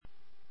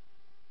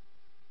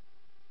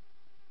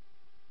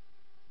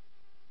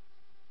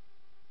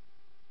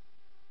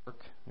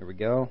Here we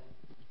go.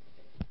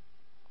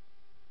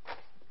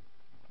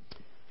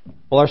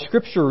 Well, our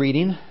scripture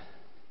reading,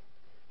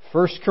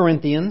 1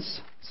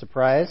 Corinthians,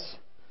 surprise.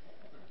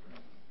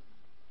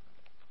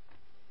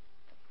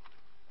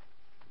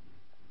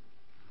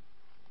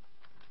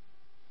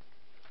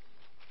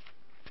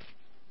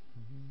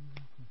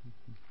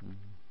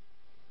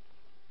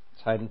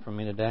 It's hiding from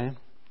me today.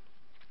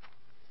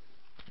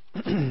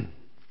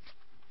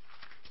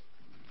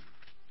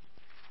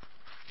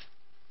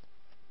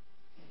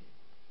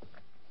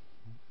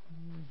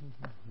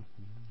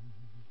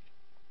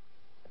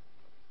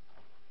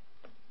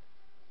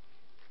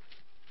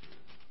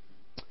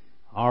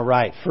 All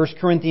right, 1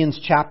 Corinthians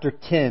chapter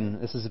 10.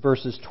 This is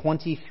verses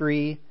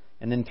 23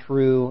 and then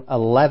through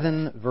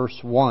 11, verse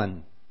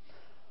 1.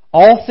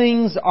 All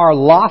things are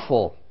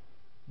lawful,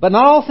 but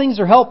not all things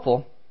are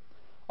helpful.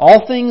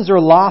 All things are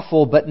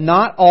lawful, but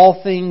not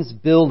all things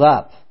build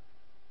up.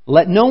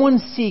 Let no one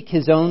seek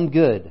his own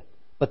good,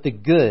 but the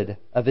good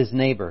of his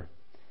neighbor.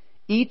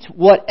 Eat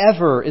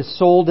whatever is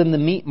sold in the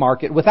meat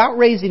market without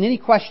raising any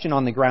question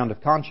on the ground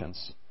of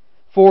conscience.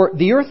 For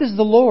the earth is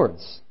the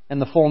Lord's,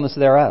 and the fullness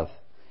thereof.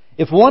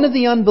 If one of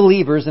the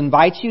unbelievers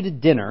invites you to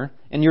dinner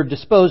and you're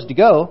disposed to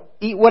go,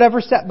 eat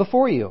whatever's set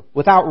before you,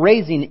 without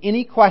raising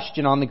any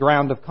question on the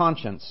ground of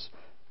conscience.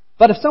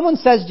 But if someone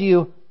says to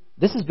you,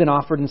 "This has been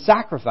offered in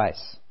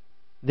sacrifice,"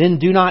 then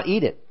do not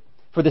eat it,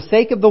 for the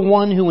sake of the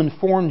one who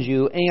informed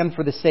you and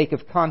for the sake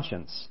of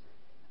conscience.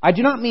 I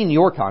do not mean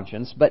your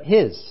conscience, but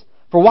his.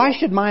 For why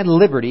should my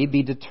liberty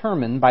be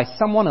determined by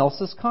someone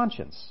else's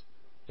conscience?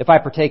 If I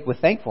partake with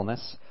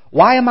thankfulness,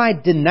 why am I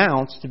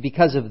denounced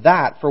because of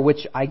that for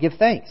which I give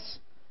thanks?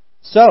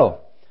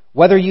 So,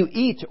 whether you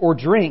eat or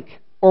drink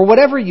or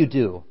whatever you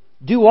do,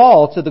 do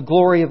all to the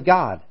glory of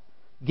God.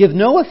 Give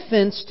no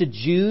offense to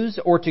Jews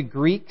or to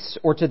Greeks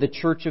or to the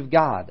church of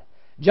God,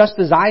 just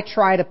as I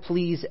try to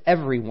please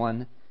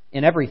everyone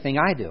in everything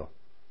I do,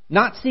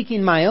 not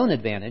seeking my own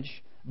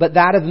advantage, but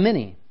that of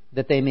many,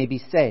 that they may be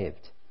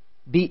saved.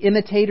 Be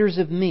imitators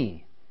of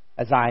me,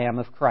 as I am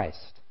of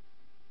Christ.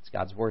 It's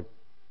God's Word.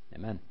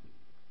 Amen.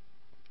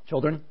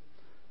 Children,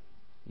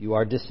 you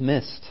are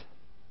dismissed.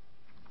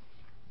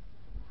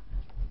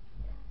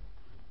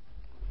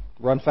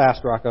 Run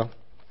fast, Rocco.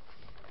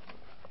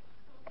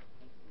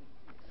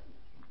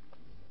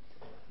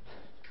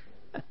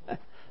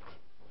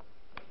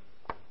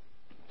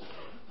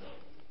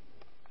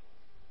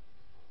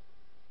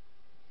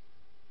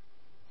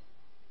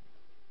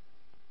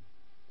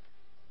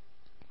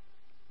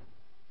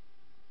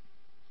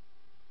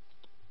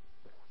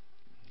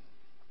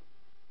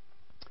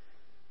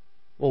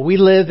 Well, we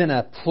live in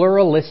a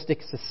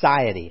pluralistic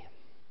society,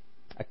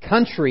 a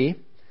country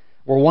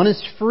where one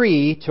is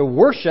free to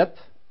worship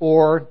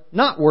or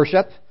not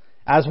worship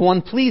as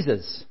one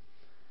pleases.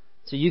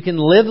 So you can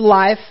live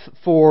life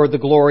for the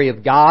glory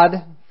of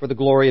God, for the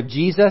glory of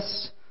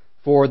Jesus,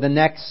 for the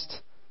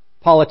next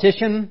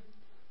politician,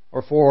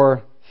 or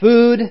for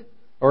food,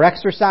 or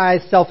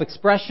exercise,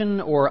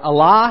 self-expression, or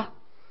Allah,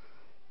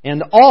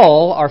 and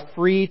all are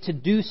free to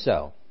do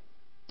so.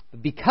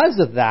 Because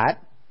of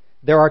that,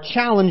 there are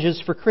challenges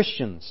for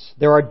Christians.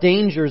 There are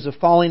dangers of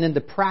falling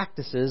into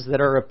practices that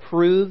are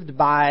approved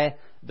by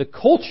the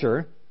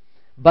culture,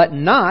 but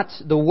not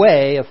the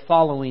way of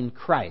following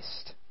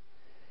Christ.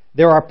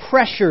 There are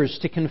pressures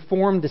to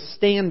conform to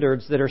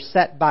standards that are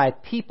set by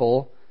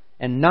people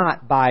and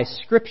not by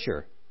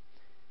Scripture.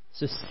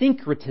 So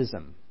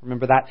syncretism,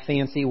 remember that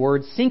fancy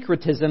word?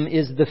 Syncretism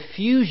is the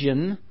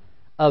fusion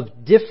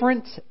of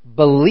different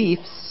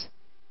beliefs,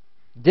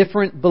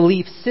 different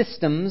belief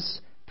systems,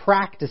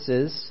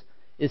 practices,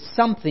 is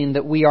something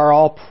that we are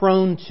all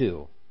prone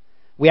to.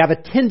 We have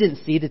a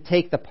tendency to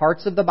take the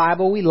parts of the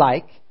Bible we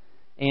like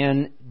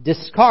and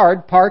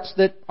discard parts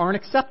that aren't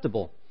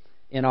acceptable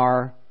in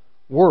our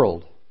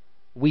world.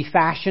 We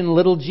fashion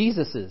little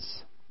Jesuses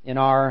in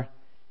our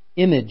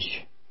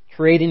image,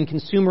 creating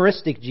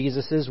consumeristic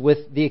Jesuses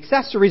with the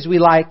accessories we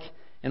like,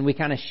 and we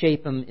kind of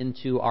shape them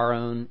into our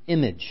own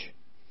image.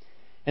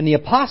 And the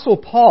Apostle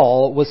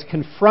Paul was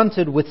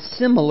confronted with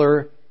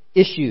similar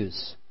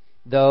issues,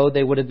 though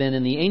they would have been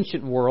in the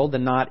ancient world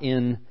and not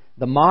in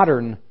the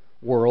modern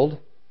world.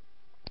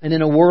 And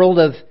in a world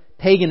of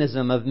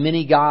paganism, of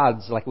many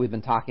gods, like we've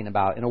been talking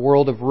about, in a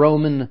world of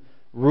Roman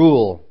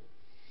rule.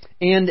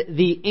 And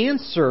the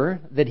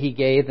answer that he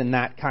gave in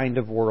that kind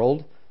of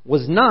world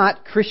was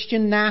not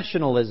Christian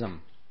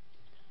nationalism,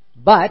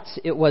 but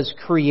it was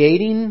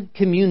creating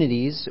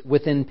communities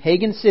within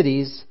pagan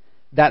cities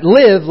that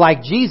live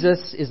like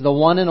Jesus is the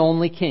one and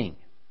only King.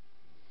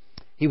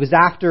 He was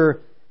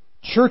after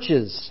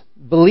churches,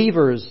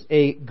 believers,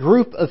 a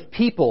group of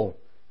people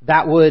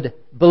that would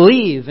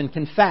believe and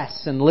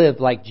confess and live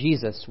like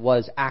Jesus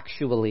was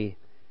actually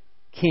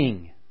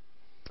King.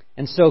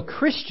 And so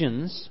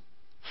Christians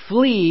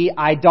flee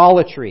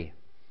idolatry.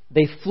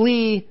 They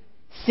flee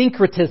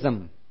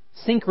syncretism,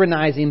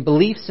 synchronizing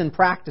beliefs and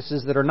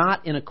practices that are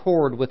not in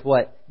accord with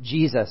what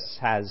Jesus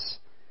has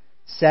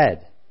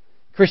said.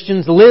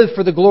 Christians live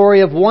for the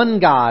glory of one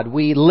God.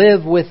 We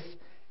live with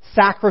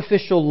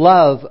sacrificial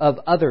love of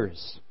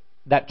others.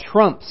 that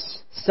trumps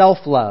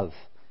self-love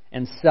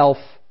and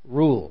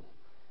self-rule.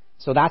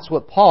 So that's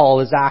what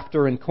Paul is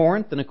after in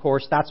Corinth, and of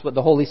course that's what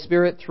the Holy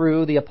Spirit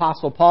through the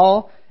Apostle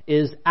Paul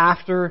is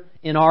after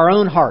in our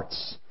own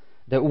hearts,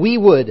 that we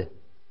would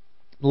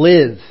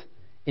live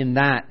in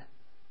that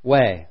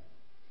way.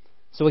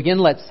 So again,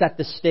 let's set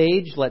the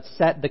stage, let's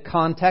set the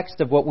context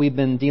of what we've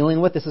been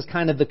dealing with. This is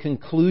kind of the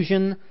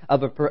conclusion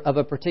of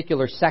a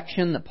particular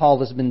section that Paul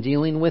has been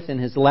dealing with in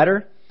his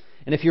letter.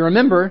 And if you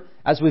remember,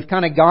 as we've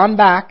kind of gone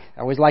back,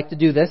 I always like to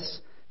do this,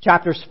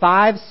 chapters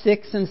 5,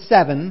 6, and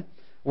 7,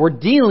 we're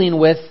dealing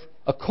with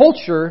a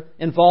culture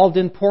involved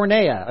in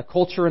porneia, a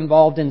culture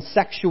involved in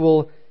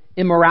sexual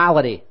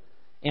immorality.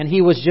 And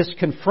he was just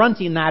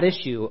confronting that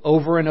issue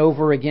over and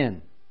over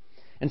again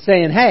and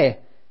saying, hey,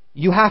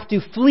 you have to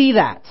flee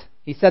that.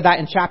 He said that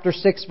in chapter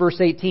 6, verse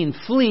 18.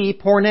 Flee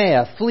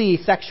porneia,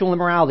 flee sexual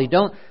immorality.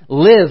 Don't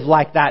live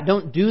like that.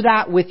 Don't do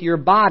that with your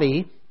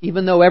body,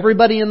 even though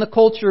everybody in the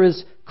culture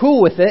is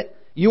cool with it.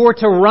 You are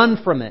to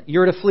run from it.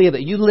 You're to flee it.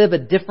 You live a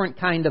different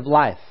kind of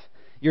life.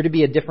 You're to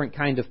be a different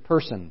kind of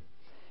person.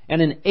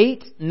 And in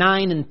 8,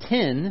 9, and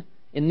 10,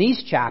 in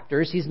these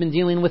chapters, he's been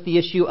dealing with the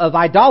issue of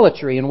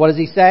idolatry. And what does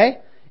he say?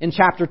 In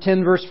chapter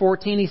 10, verse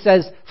 14, he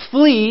says,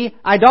 flee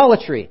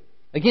idolatry.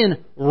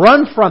 Again,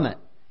 run from it.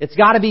 It's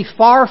got to be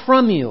far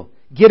from you.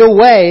 Get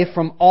away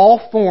from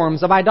all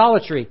forms of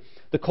idolatry.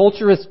 The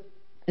culture is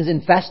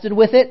infested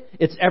with it.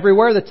 It's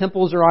everywhere. The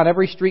temples are on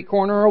every street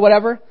corner or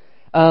whatever.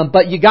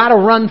 But you got to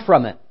run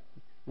from it.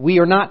 We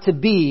are not to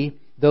be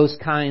those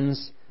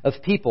kinds of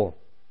people.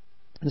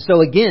 And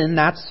so again,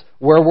 that's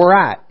where we're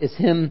at, is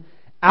him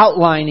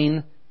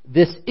outlining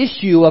this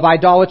issue of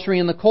idolatry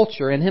in the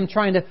culture and him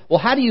trying to, well,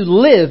 how do you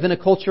live in a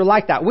culture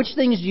like that? Which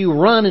things do you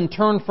run and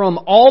turn from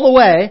all the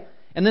way?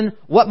 And then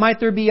what might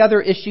there be other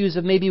issues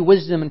of maybe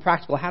wisdom and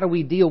practical? How do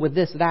we deal with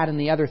this, that, and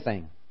the other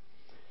thing?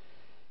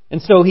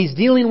 And so he's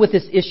dealing with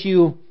this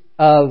issue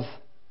of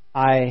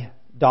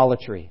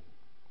idolatry.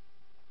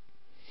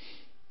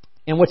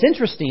 And what's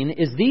interesting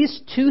is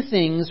these two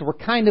things were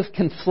kind of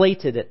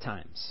conflated at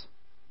times.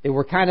 They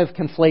were kind of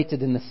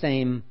conflated in the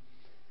same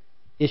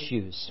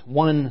issues.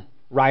 One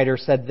writer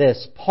said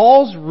this,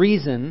 Paul's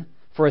reason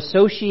for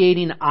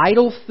associating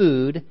idol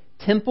food,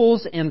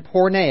 temples, and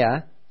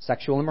porneia,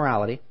 sexual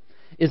immorality,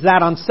 is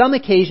that on some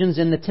occasions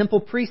in the temple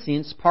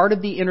precincts, part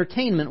of the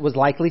entertainment was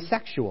likely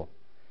sexual.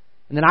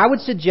 And then I would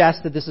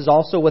suggest that this is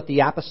also what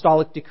the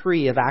apostolic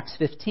decree of Acts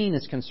 15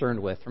 is concerned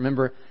with.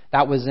 Remember,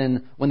 that was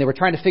when they were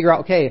trying to figure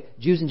out, okay,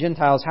 Jews and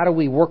Gentiles, how do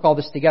we work all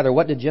this together?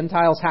 What do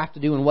Gentiles have to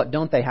do and what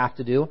don't they have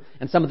to do?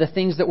 And some of the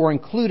things that were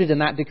included in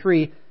that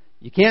decree,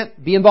 you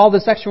can't be involved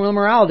in sexual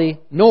immorality,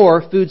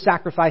 nor food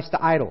sacrificed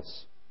to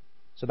idols.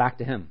 So back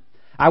to him.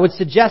 I would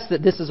suggest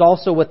that this is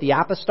also what the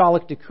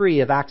apostolic decree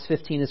of Acts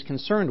 15 is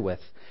concerned with.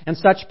 And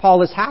such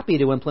Paul is happy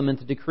to implement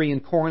the decree in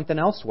Corinth and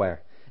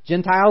elsewhere.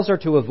 Gentiles are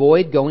to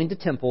avoid going to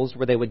temples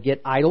where they would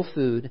get idol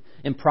food,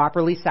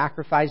 improperly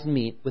sacrificed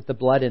meat with the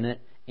blood in it,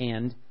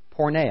 and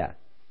porneia.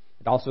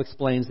 It also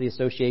explains the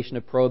association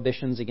of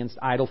prohibitions against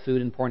idol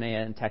food and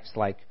porneia in texts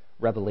like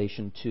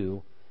Revelation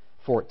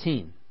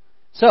 2:14.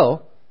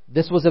 So,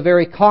 this was a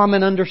very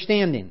common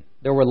understanding.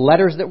 There were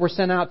letters that were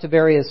sent out to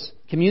various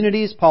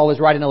communities. Paul is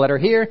writing a letter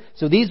here.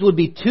 So these would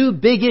be two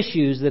big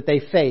issues that they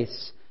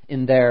face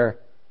in their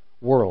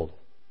world.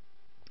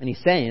 And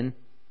he's saying,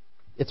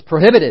 it's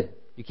prohibited.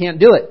 You can't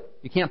do it.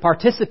 You can't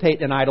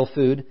participate in idol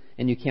food,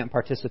 and you can't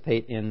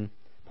participate in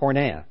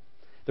porneia.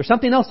 There's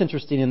something else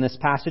interesting in this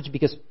passage,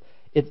 because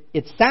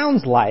it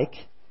sounds like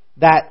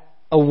that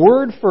a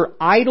word for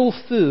idol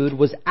food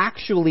was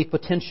actually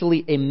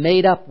potentially a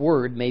made-up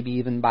word, maybe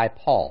even by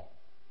Paul.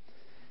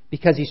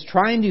 Because he's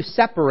trying to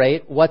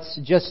separate what's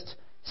just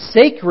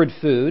sacred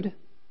food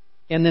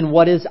and then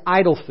what is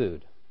idol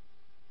food.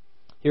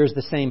 Here's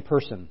the same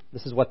person.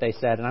 This is what they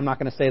said, and I'm not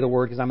going to say the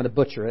word because I'm going to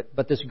butcher it.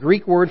 But this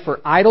Greek word for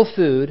idol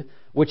food,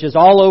 which is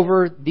all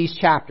over these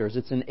chapters.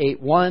 It's in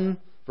 8:1,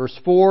 verse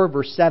 4,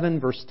 verse 7,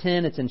 verse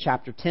 10. It's in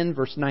chapter 10,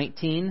 verse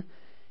 19.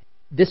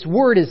 This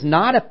word is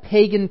not a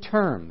pagan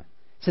term,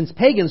 since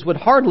pagans would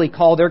hardly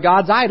call their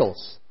gods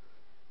idols.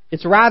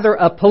 It's rather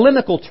a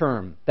polemical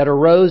term that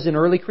arose in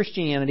early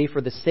Christianity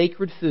for the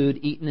sacred food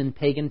eaten in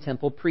pagan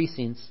temple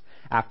precincts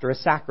after a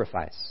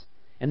sacrifice.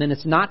 And then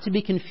it's not to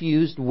be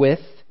confused with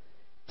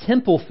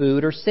temple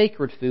food or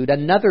sacred food,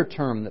 another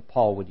term that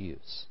Paul would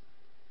use,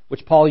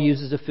 which Paul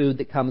uses a food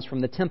that comes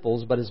from the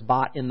temples but is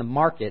bought in the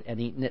market and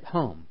eaten at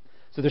home.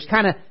 So there's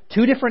kind of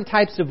two different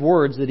types of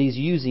words that he's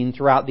using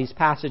throughout these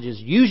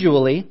passages,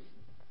 usually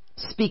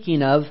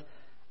speaking of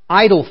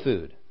idol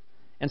food.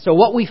 And so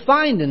what we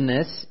find in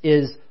this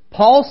is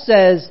Paul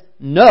says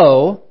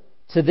no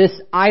to this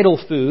idol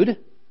food,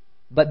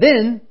 but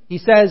then he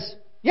says,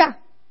 yeah,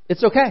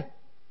 it's okay.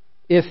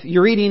 If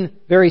you're eating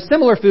very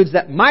similar foods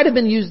that might have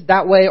been used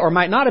that way or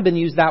might not have been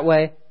used that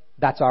way,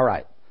 that's all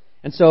right.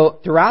 And so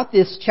throughout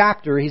this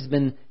chapter, he's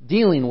been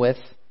dealing with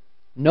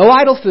no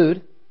idol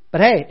food, but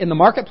hey, in the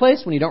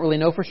marketplace, when you don't really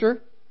know for sure,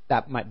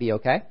 that might be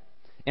okay.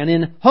 And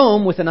in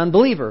home with an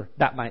unbeliever,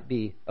 that might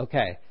be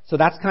okay. So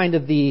that's kind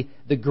of the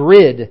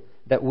grid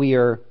that we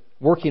are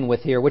working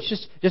with here, which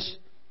just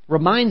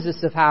reminds us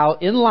of how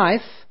in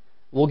life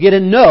we'll get a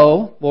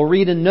no, we'll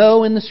read a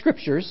no in the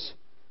Scriptures,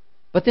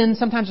 but then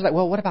sometimes it's like,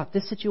 well, what about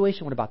this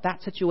situation? What about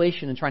that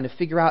situation? And trying to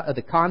figure out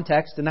the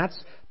context, and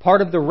that's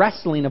part of the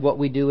wrestling of what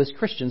we do as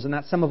Christians, and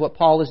that's some of what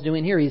Paul is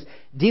doing here. He's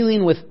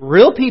dealing with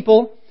real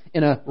people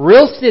in a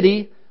real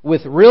city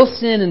with real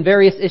sin and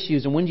various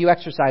issues, and when do you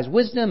exercise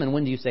wisdom, and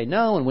when do you say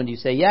no, and when do you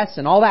say yes,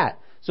 and all that.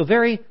 So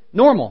very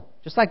normal.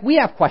 Just like we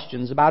have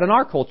questions about in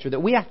our culture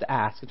that we have to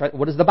ask.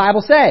 What does the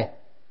Bible say?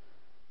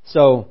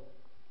 So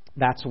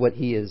that's what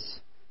he is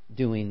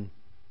doing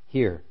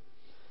here.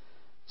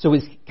 So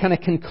he's kind of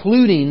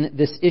concluding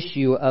this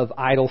issue of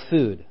idol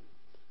food.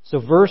 So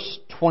verse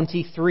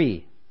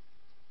 23.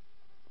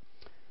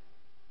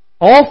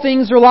 All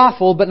things are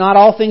lawful, but not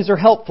all things are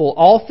helpful.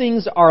 All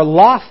things are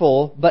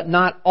lawful, but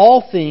not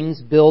all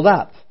things build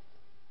up.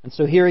 And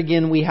so here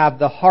again we have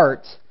the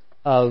heart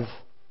of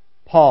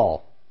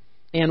Paul.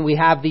 And we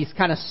have these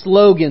kind of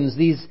slogans,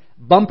 these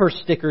bumper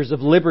stickers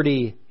of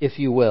liberty, if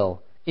you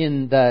will,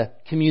 in the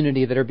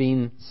community that are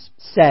being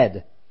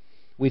said.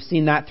 We've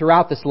seen that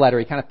throughout this letter.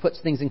 He kind of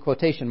puts things in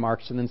quotation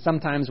marks, and then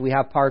sometimes we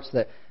have parts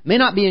that may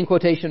not be in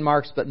quotation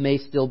marks, but may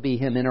still be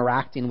him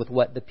interacting with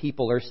what the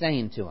people are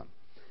saying to him.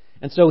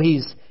 And so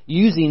he's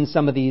using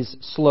some of these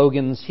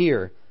slogans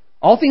here.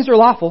 All things are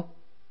lawful.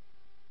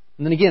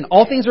 And then again,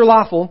 all things are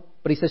lawful,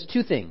 but he says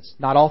two things.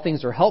 Not all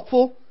things are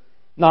helpful.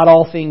 Not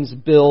all things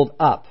build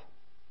up.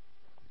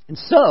 And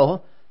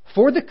so,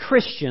 for the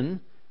Christian,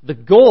 the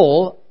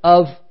goal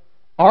of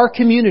our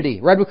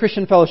community, Redwood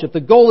Christian Fellowship, the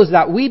goal is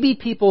that we be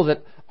people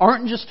that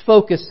aren't just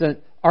focused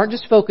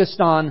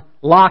on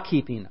law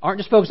keeping, aren't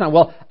just focused on,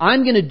 well,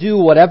 I'm going to do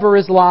whatever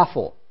is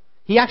lawful.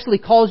 He actually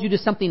calls you to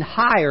something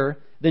higher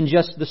than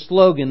just the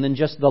slogan, than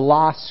just the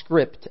law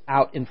script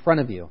out in front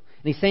of you.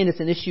 And he's saying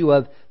it's an issue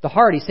of the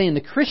heart. He's saying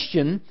the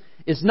Christian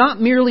is not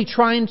merely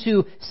trying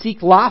to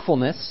seek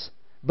lawfulness,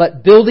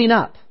 but building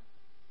up.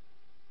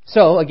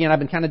 So, again, I've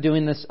been kind of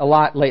doing this a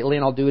lot lately,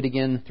 and I'll do it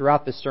again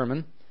throughout this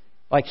sermon.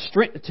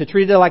 To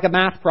treat it like a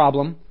math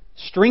problem,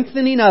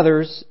 strengthening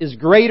others is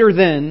greater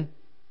than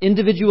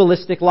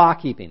individualistic law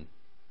keeping.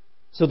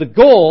 So the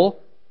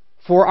goal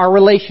for our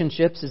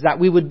relationships is that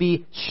we would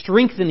be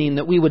strengthening,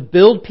 that we would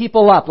build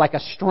people up like a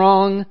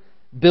strong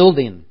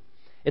building.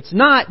 It's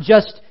not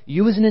just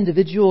you as an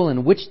individual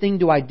and which thing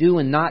do I do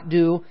and not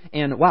do,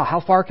 and wow,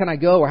 how far can I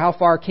go or how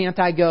far can't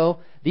I go?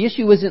 The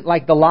issue isn't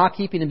like the law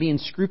keeping and being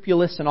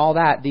scrupulous and all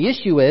that. The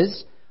issue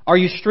is, are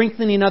you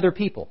strengthening other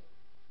people?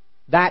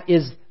 That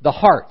is the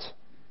heart,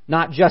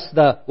 not just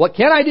the what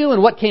can I do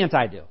and what can't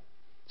I do.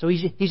 So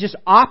he's just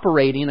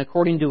operating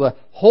according to a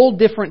whole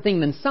different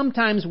thing than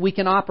sometimes we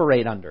can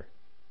operate under.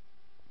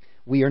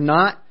 We are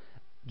not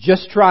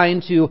just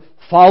trying to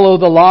follow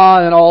the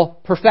law in all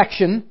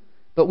perfection,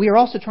 but we are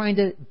also trying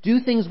to do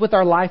things with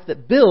our life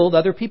that build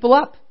other people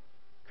up.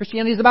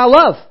 Christianity is about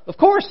love, of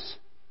course.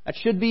 That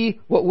should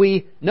be what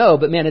we know.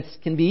 But man, it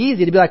can be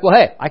easy to be like, well,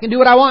 hey, I can do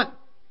what I want.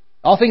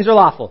 All things are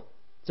lawful.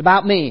 It's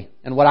about me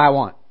and what I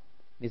want.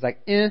 He's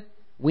like,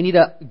 we need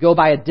to go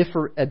by a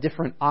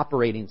different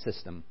operating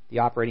system, the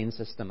operating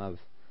system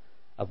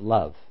of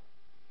love.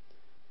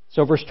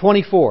 So verse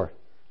 24,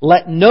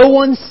 let no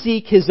one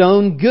seek his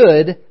own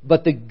good,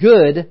 but the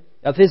good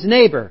of his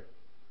neighbor.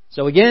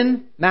 So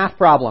again, math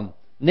problem.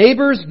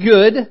 Neighbor's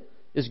good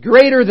is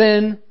greater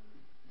than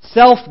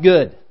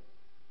self-good.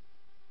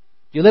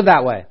 Do you live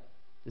that way?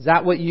 Is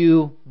that what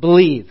you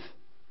believe?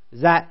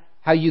 Is that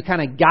how you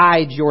kind of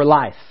guide your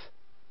life?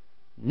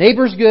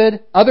 Neighbor's good,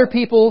 other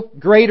people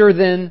greater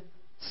than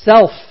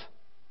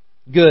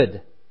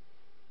self-good.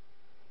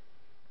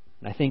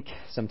 And I think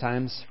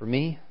sometimes for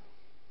me,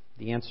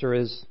 the answer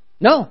is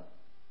no.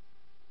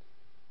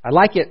 I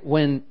like it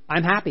when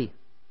I'm happy.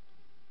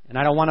 And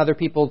I don't want other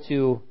people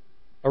to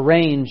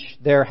arrange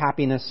their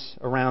happiness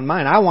around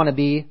mine. I want to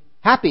be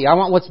happy. I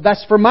want what's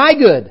best for my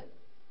good.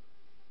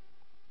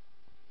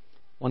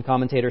 One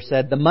commentator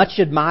said, the much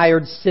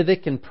admired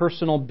civic and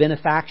personal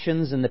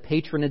benefactions in the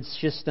patronage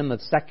system of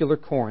secular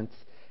Corinth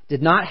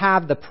did not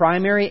have the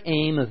primary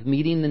aim of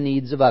meeting the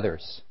needs of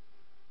others.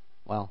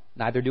 Well,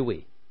 neither do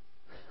we.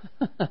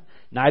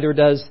 Neither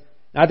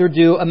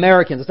do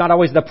Americans. It's not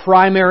always the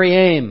primary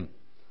aim.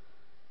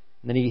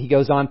 And then he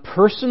goes on,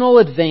 personal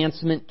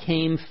advancement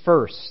came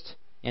first,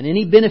 and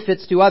any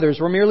benefits to others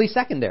were merely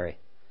secondary.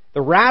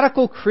 The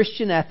radical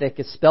Christian ethic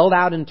is spelled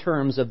out in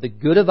terms of the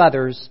good of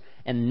others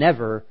and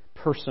never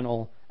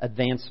personal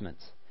advancement.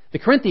 The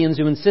Corinthians,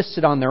 who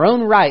insisted on their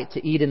own right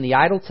to eat in the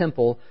idol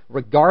temple,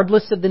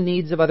 regardless of the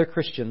needs of other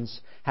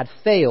Christians, had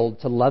failed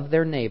to love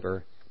their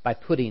neighbor by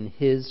putting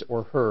his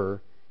or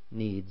her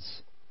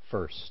needs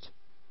first.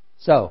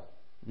 So,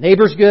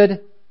 neighbor's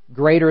good,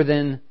 greater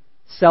than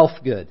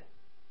self-good.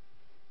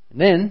 And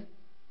then,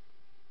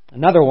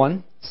 another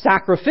one,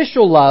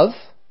 sacrificial love,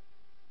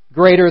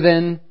 greater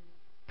than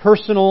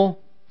personal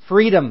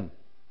freedom.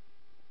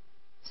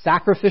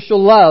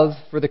 Sacrificial love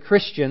for the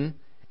Christian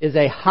is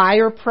a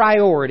higher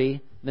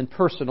priority than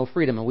personal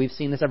freedom. And we've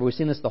seen this everywhere. We've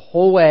seen this the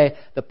whole way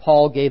that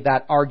Paul gave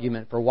that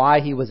argument for why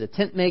he was a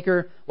tent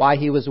maker, why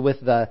he was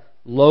with the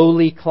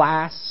lowly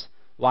class,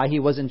 why he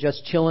wasn't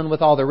just chilling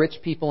with all the rich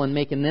people and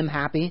making them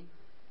happy,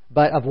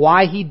 but of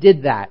why he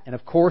did that. And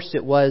of course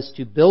it was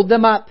to build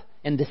them up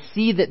and to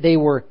see that they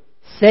were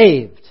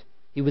saved.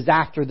 He was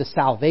after the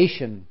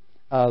salvation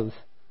of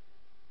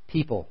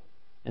people.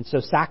 And so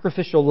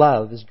sacrificial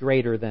love is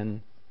greater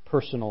than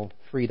personal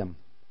freedom.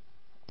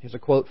 Here's a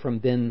quote from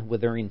Ben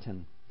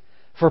Witherington.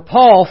 For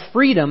Paul,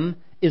 freedom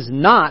is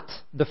not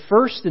the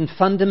first and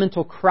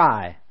fundamental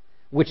cry,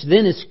 which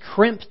then is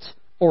crimped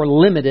or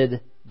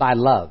limited by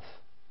love.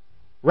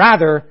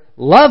 Rather,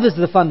 love is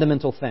the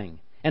fundamental thing,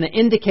 and it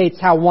indicates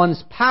how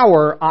one's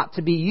power ought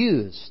to be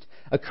used.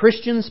 A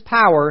Christian's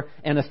power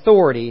and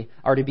authority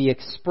are to be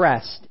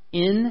expressed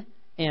in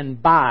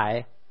and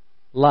by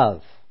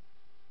love.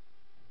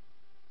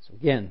 So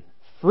again,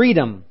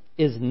 freedom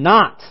is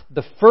not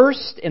the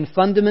first and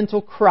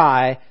fundamental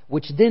cry,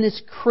 which then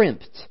is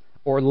crimped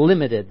or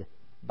limited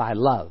by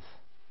love.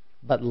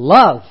 But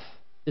love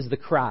is the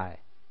cry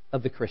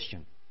of the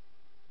Christian.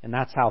 And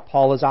that's how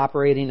Paul is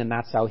operating, and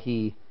that's how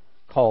he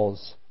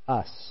calls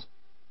us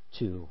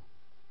to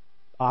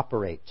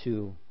operate,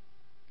 to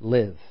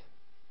live.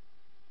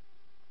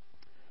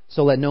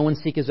 So let no one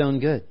seek his own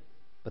good,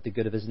 but the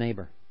good of his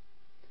neighbor.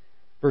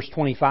 Verse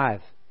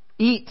 25.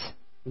 Eat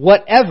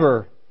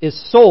whatever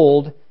is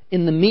sold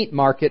in the meat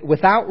market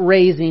without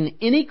raising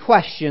any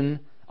question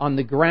on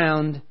the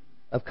ground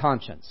of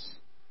conscience.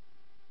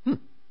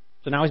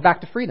 So now he's back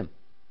to freedom.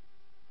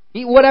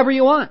 Eat whatever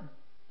you want.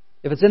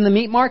 If it's in the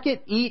meat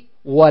market, eat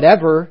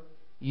whatever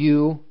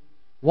you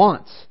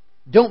want.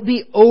 Don't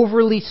be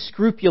overly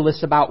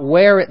scrupulous about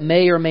where it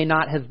may or may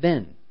not have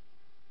been.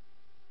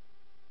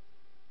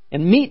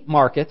 And meat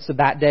markets of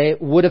that day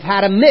would have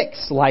had a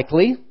mix,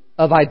 likely,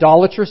 of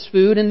idolatrous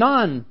food and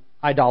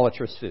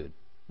non-idolatrous food.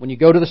 When you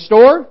go to the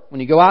store, when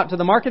you go out to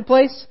the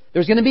marketplace,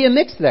 there's going to be a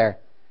mix there.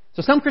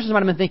 So some Christians might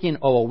have been thinking,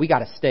 oh, well, we got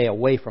to stay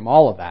away from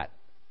all of that.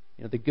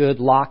 You know, the good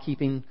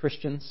law-keeping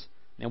Christians.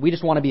 And we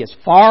just want to be as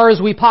far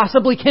as we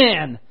possibly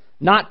can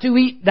not to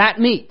eat that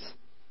meat.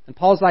 And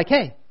Paul's like,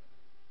 hey,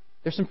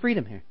 there's some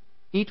freedom here.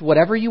 Eat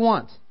whatever you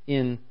want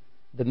in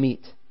the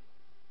meat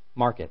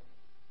market.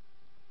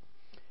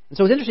 And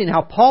so it's interesting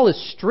how Paul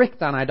is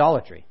strict on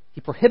idolatry.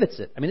 He prohibits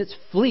it. I mean, it's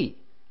flee.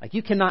 Like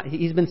you cannot,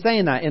 he's been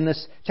saying that in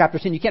this chapter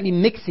 10, you can't be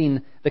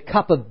mixing the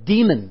cup of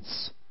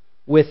demons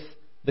with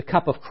the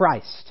cup of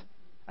Christ.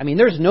 I mean,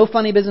 there's no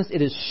funny business.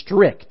 It is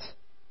strict.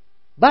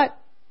 But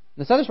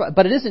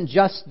it isn't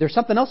just, there's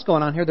something else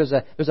going on here. There's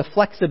a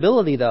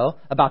flexibility, though,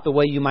 about the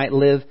way you might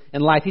live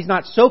in life. He's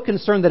not so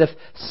concerned that if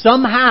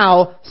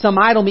somehow some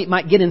idol meat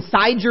might get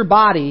inside your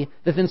body,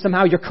 that then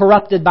somehow you're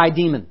corrupted by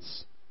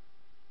demons.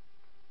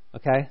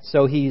 Okay?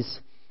 So he's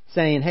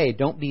saying, hey,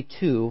 don't be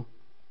too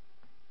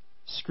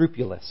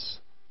scrupulous.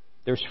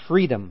 There's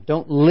freedom.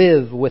 Don't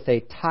live with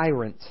a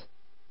tyrant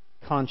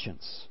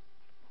conscience.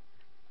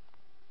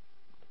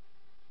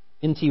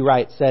 N.T.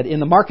 Wright said, in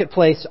the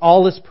marketplace,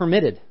 all is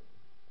permitted.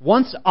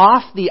 Once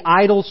off the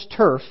idol's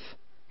turf,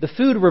 the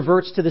food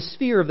reverts to the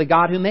sphere of the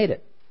God who made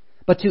it.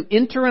 But to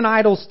enter an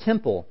idol's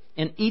temple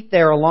and eat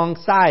there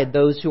alongside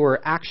those who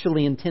are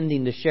actually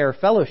intending to share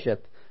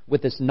fellowship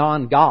with this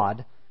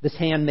non-God, this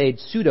handmade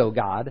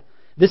pseudo-God,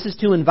 this is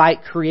to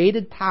invite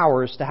created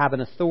powers to have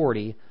an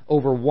authority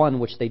over one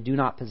which they do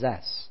not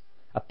possess,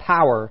 a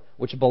power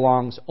which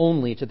belongs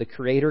only to the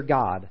Creator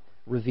God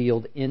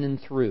revealed in and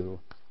through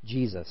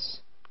Jesus,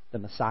 the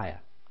Messiah.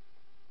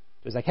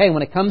 It's like, hey,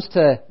 when it comes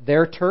to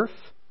their turf,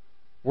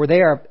 where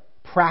they are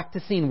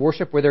practicing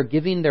worship, where they're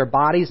giving their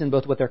bodies and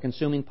both what they're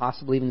consuming,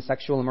 possibly even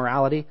sexual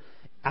immorality,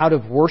 out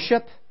of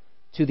worship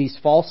to these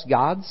false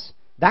gods,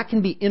 that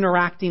can be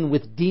interacting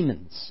with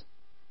demons,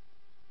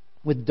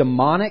 with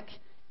demonic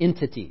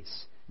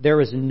entities.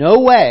 There is no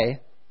way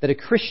that a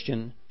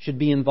Christian should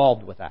be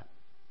involved with that.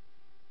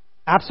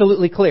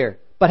 Absolutely clear.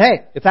 But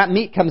hey, if that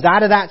meat comes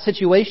out of that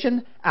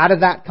situation, out of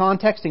that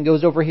context, and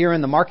goes over here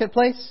in the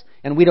marketplace,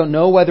 and we don't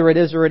know whether it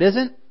is or it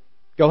isn't,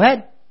 go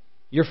ahead.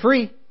 You're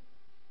free.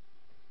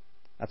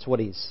 That's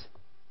what he's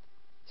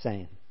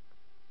saying.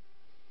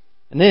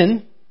 And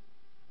then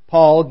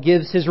Paul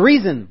gives his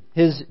reason,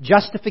 his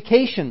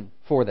justification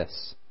for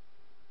this.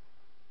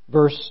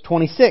 Verse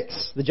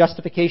 26, the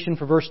justification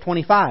for verse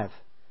 25.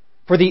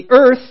 For the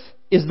earth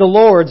is the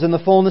Lord's and the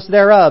fullness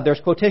thereof.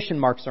 There's quotation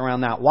marks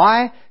around that.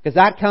 Why? Because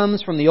that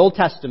comes from the Old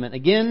Testament.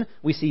 Again,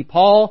 we see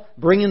Paul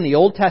bringing the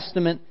Old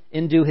Testament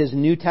into his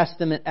New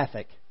Testament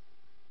ethic.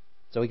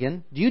 So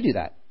again, do you do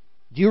that?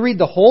 Do you read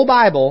the whole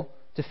Bible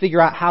to figure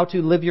out how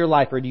to live your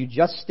life, or do you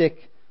just stick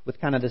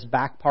with kind of this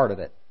back part of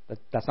it?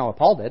 That's not what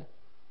Paul did.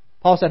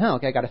 Paul said,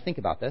 okay, I got to think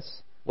about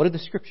this. What did the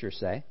Scriptures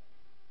say?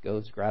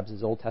 Goes, grabs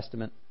his Old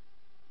Testament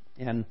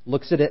and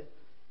looks at it.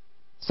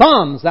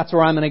 Psalms, that's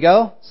where I'm going to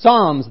go.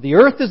 Psalms, the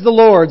earth is the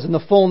Lord's and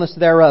the fullness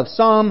thereof.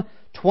 Psalm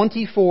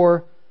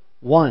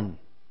 24:1.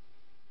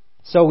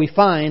 So we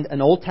find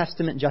an Old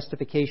Testament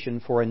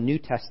justification for a New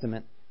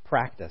Testament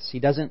practice. He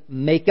doesn't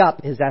make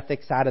up his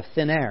ethics out of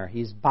thin air.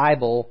 He's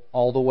Bible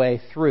all the way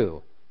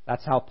through.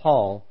 That's how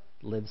Paul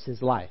lives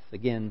his life.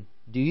 Again,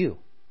 do you?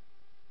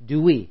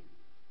 Do we?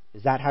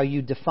 Is that how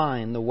you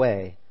define the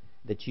way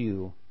that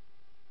you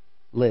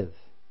live?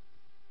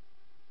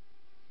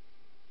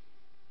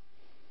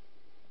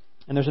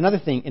 And there's another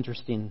thing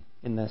interesting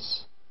in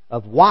this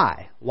of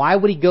why. Why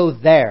would he go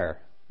there?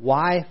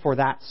 Why for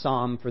that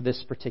psalm, for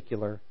this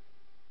particular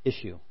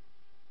issue?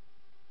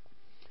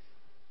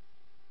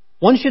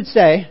 One should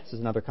say, this is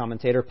another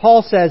commentator,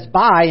 Paul says,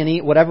 buy and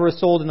eat whatever is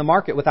sold in the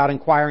market without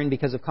inquiring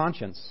because of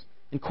conscience.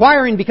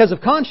 Inquiring because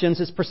of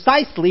conscience is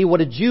precisely what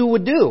a Jew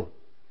would do.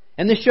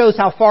 And this shows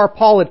how far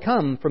Paul had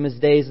come from his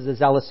days as a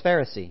zealous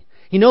Pharisee.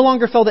 He no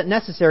longer felt it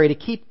necessary to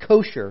keep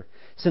kosher,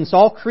 since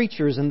all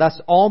creatures and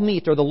thus all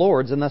meat are the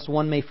Lord's, and thus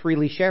one may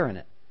freely share in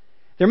it.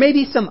 There may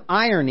be some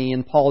irony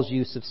in Paul's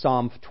use of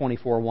Psalm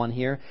 24:1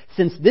 here,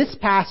 since this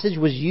passage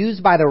was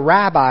used by the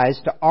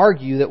rabbis to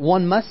argue that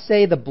one must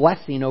say the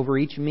blessing over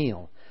each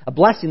meal, a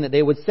blessing that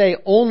they would say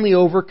only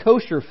over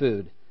kosher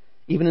food.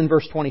 Even in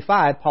verse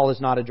 25, Paul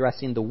is not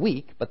addressing the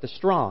weak, but the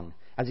strong,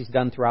 as he's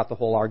done throughout the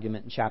whole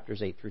argument in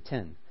chapters 8 through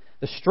 10.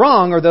 The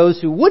strong are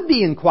those who would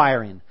be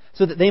inquiring,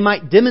 so that they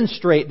might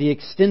demonstrate the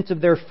extent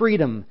of their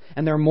freedom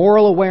and their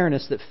moral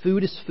awareness that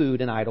food is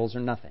food and idols are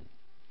nothing.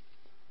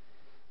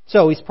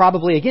 So he's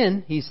probably,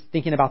 again, he's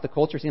thinking about the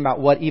culture, thinking about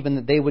what even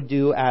that they would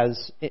do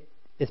as,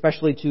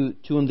 especially to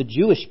the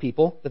Jewish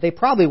people, that they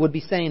probably would be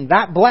saying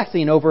that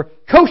blessing over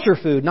kosher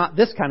food, not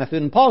this kind of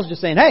food. And Paul's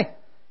just saying, hey,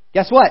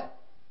 guess what?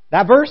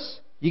 That verse,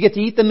 you get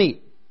to eat the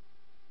meat.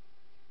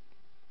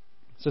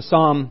 So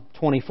Psalm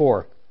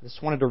 24. I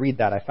just wanted to read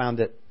that. I found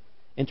it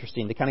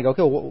interesting to kind of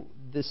go, okay, well,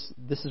 this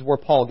is where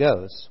Paul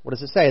goes. What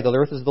does it say? The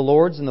earth is the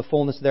Lord's and the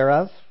fullness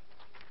thereof.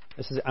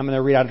 I'm going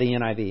to read out of the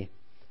NIV.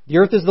 The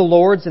earth is the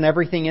Lord's and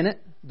everything in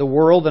it, the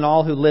world and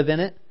all who live in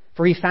it.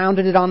 For He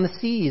founded it on the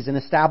seas and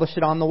established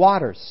it on the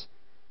waters.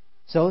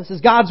 So this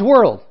is God's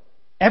world.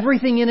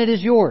 Everything in it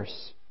is yours.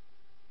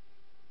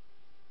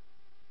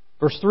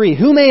 Verse 3,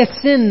 who may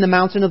ascend the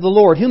mountain of the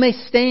Lord? Who may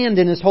stand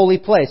in His holy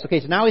place?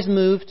 Okay, so now he's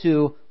moved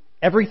to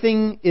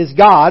everything is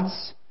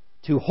God's,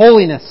 to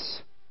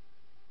holiness.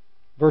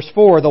 Verse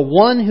 4, the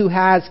one who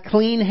has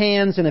clean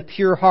hands and a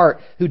pure heart,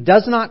 who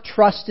does not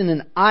trust in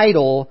an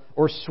idol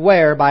or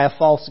swear by a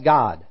false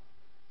god.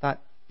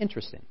 Thought,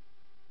 interesting.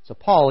 So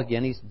Paul,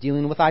 again, he's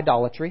dealing with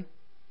idolatry.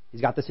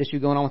 He's got this issue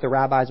going on with the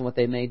rabbis and what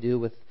they may do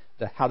with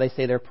how they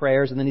say their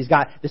prayers. And then he's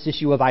got this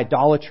issue of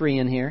idolatry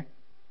in here.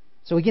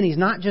 So again, he's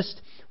not just,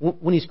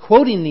 when he's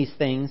quoting these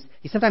things,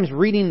 he's sometimes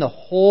reading the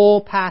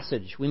whole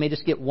passage. We may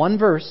just get one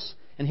verse,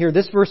 and here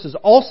this verse is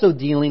also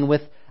dealing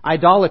with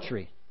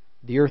idolatry.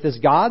 The earth is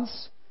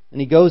God's. And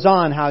he goes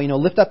on how,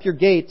 lift up your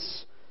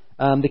gates.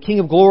 The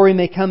King of glory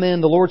may come in.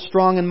 The Lord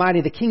strong and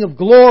mighty. The King of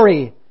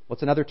glory.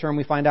 What's another term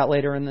we find out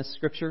later in this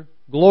scripture?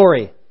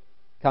 Glory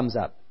comes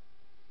up.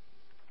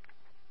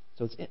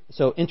 So it's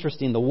so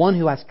interesting. The one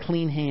who has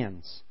clean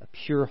hands, a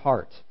pure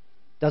heart,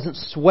 doesn't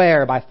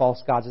swear by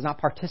false gods, does not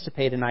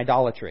participate in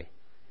idolatry.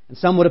 And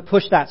some would have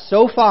pushed that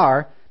so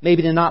far,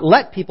 maybe to not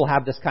let people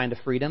have this kind of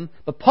freedom.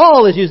 But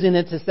Paul is using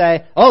it to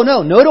say, oh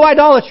no to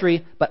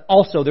idolatry, but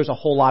also there's a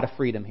whole lot of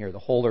freedom here. The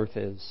whole earth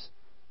is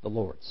the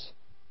Lord's.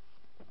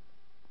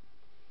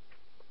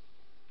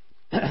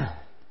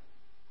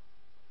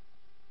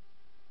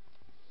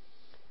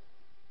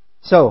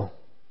 So,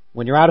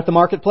 when you're out at the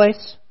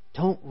marketplace,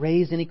 don't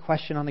raise any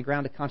question on the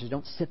ground of conscience.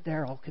 Don't sit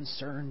there all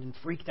concerned and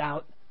freaked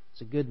out.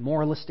 It's a good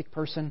moralistic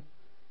person.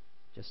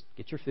 Just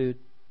get your food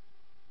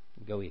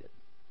and go eat it.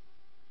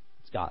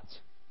 It's God's.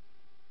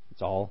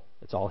 It's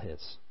all His.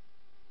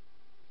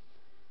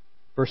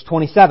 Verse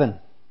 27,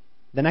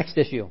 the next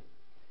issue.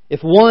 If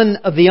one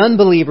of the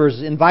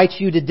unbelievers invites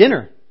you to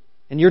dinner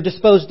and you're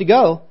disposed to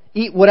go,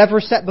 eat whatever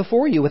is set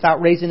before you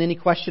without raising any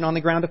question on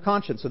the ground of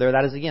conscience. So there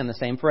that is again the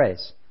same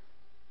phrase.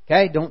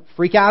 Okay, don't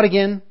freak out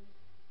again.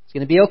 It's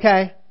going to be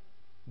okay.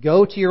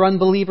 Go to your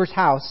unbeliever's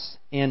house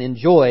and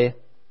enjoy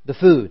the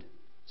food.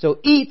 So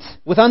eat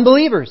with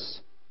unbelievers.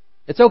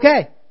 It's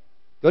okay.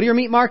 Go to your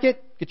meat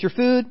market, get your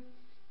food,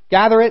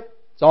 gather it.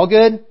 It's all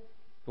good.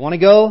 You want to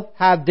go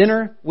have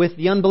dinner with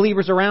the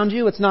unbelievers around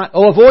you? It's not,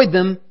 avoid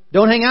them.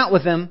 Don't hang out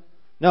with them.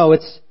 No,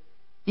 it's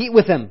eat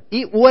with them.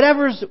 Eat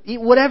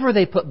whatever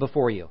they put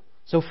before you.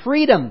 So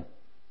freedom.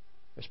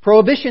 There's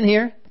prohibition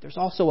here, but there's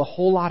also a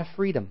whole lot of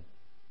freedom.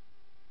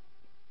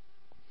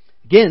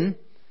 Again,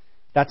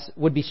 that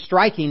would be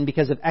striking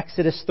because of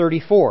Exodus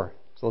 34.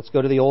 So let's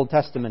go to the Old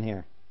Testament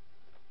here.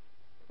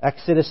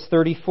 Exodus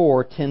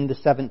 34, 10 to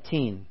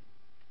 17.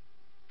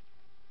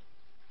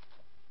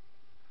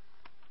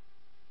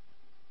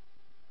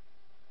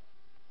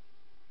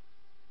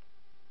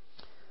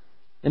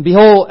 And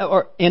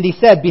he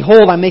said,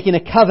 behold, I'm making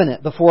a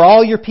covenant. Before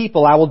all your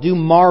people I will do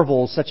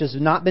marvels such as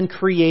have not been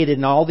created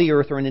in all the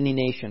earth or in any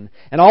nation.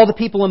 And all the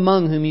people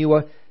among whom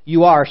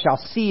you are shall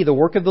see the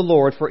work of the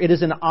Lord, for it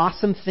is an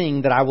awesome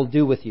thing that I will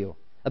do with you.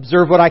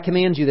 Observe what I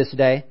command you this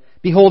day.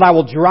 Behold, I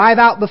will drive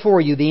out before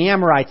you the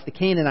Amorites, the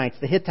Canaanites,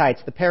 the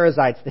Hittites, the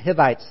Perizzites, the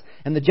Hivites,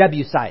 and the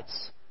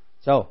Jebusites.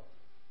 So,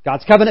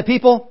 God's covenant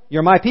people,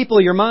 you're my people,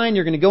 you're mine,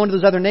 you're going to go into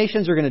those other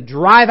nations, you're going to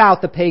drive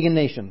out the pagan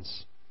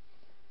nations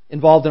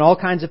involved in all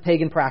kinds of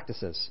pagan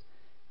practices.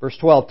 Verse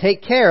 12,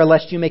 take care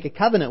lest you make a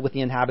covenant with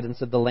the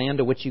inhabitants of the land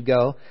to which you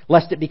go,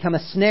 lest it become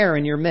a snare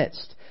in your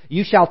midst.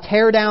 You shall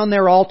tear down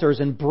their altars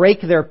and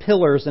break their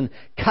pillars and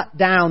cut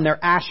down their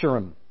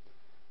asherim.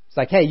 It's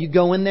like, hey, you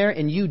go in there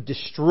and you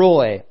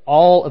destroy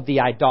all of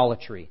the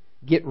idolatry.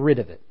 Get rid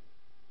of it.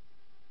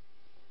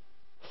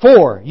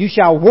 4, you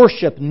shall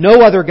worship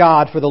no other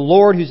God, for the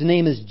Lord whose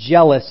name is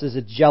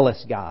a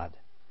jealous God.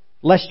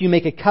 Lest you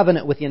make a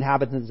covenant with the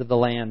inhabitants of the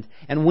land,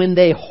 and when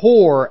they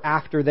whore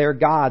after their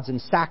gods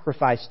and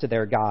sacrifice to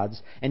their gods,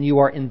 and you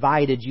are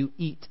invited, you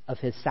eat of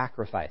his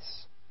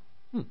sacrifice.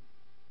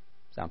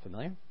 Sound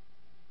familiar?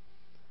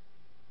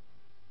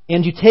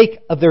 And you take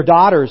of their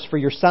daughters for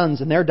your sons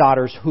and their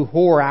daughters who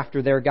whore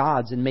after their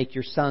gods, and make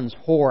your sons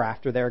whore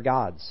after their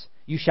gods.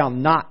 You shall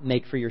not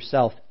make for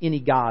yourself any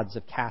gods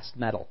of cast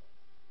metal.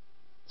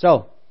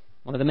 So,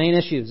 one of the main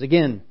issues,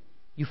 again,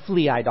 you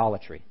flee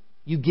idolatry.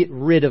 You get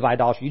rid of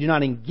idolatry. You do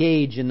not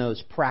engage in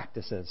those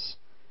practices.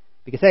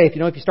 Because, hey, if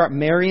you start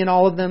marrying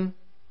all of them,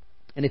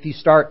 and if you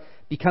start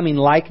becoming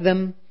like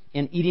them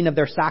and eating of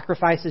their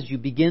sacrifices, you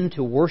begin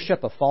to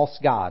worship a false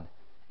god.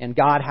 And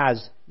God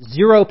has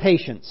zero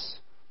patience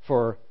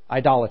for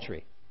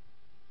idolatry.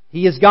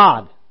 He is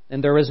God,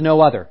 and there is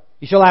no other.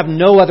 You shall have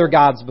no other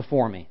gods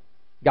before me.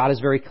 God is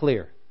very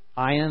clear.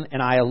 I am,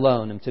 and I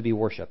alone am to be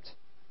worshipped.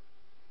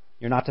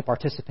 You're not to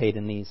participate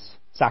in these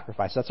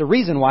sacrifices. That's a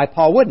reason why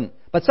Paul wouldn't.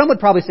 But some would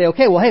probably say,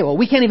 okay,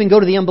 we can't even go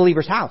to the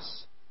unbeliever's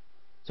house.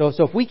 So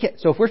if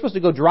we're supposed to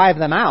go drive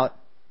them out,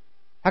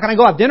 how can I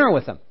go have dinner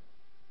with them?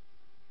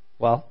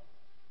 Well,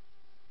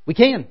 we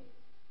can.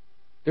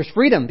 There's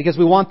freedom because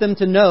we want them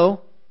to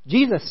know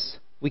Jesus.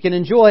 We can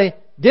enjoy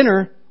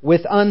dinner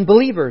with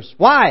unbelievers.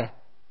 Why?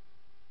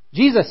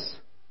 Jesus.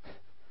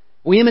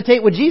 We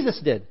imitate what Jesus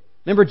did.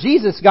 Remember,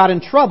 Jesus got in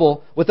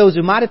trouble with those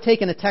who might have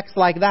taken a text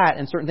like that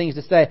and certain things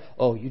to say,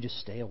 oh, you just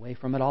stay away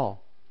from it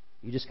all.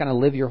 You just kind of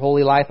live your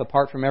holy life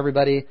apart from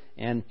everybody,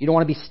 and you don't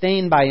want to be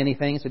stained by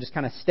anything, so just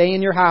kind of stay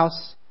in your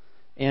house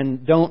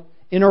and don't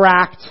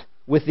interact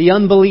with the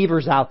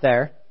unbelievers out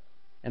there.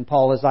 And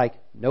Paul is like,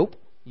 nope,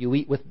 you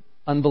eat with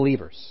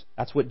unbelievers.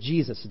 That's what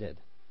Jesus did.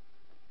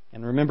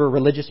 And remember,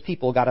 religious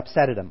people got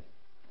upset at him.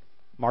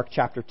 Mark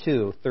chapter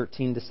 2,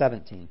 13 to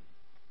 17.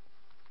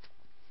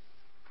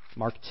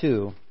 Mark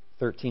 2,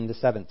 13 to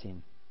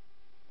 17.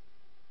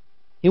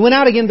 He went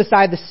out again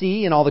beside the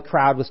sea, and all the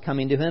crowd was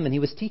coming to him, and he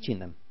was teaching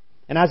them.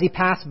 And as he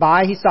passed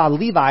by, he saw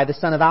Levi, the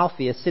son of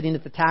Alphaeus, sitting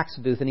at the tax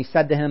booth, and he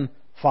said to him,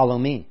 follow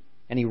me.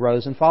 And he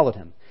rose and followed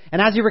him.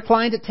 And as he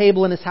reclined at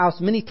table in his house,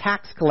 many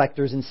tax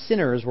collectors and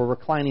sinners were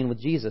reclining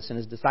with Jesus and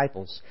his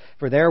disciples,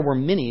 for there were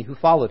many who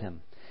followed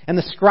him. And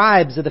the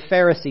scribes of the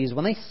Pharisees,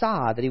 when they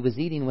saw that he was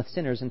eating with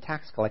sinners and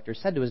tax collectors,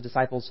 said to his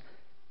disciples,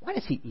 why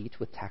does he eat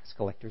with tax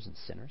collectors and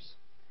sinners?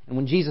 And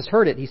when Jesus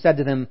heard it, he said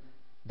to them,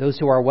 those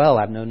who are well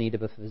have no need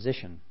of a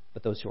physician,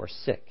 but those who are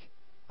sick.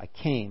 I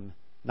came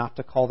not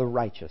to call the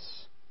righteous,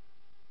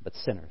 but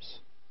sinners.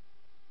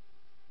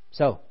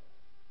 So,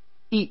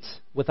 eat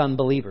with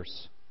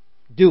unbelievers.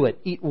 Do it.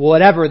 Eat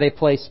whatever they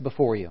place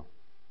before you.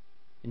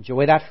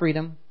 Enjoy that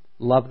freedom.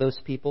 Love those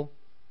people.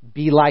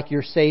 Be like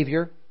your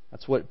Savior.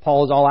 That's what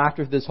Paul is all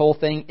after this whole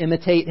thing.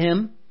 Imitate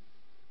him.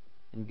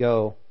 And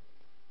go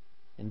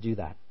and do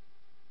that.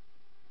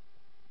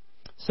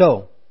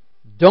 So,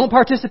 don't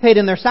participate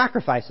in their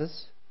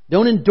sacrifices.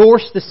 Don't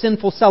endorse the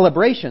sinful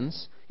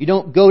celebrations. You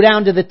don't go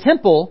down to the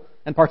temple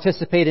and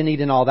participate and eat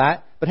in all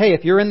that. But hey,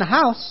 if you're in the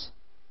house,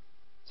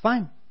 it's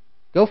fine.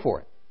 Go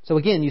for it. So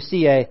again, you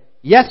see a,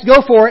 yes,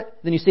 go for it.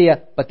 Then you see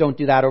a, but don't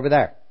do that over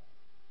there.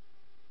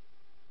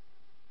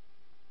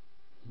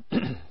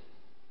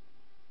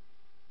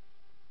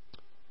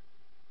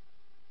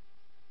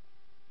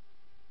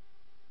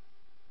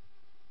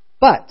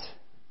 But,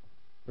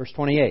 verse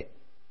 28,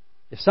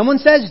 if someone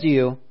says to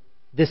you,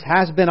 this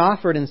has been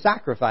offered in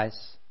sacrifice,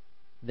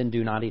 then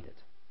do not eat it.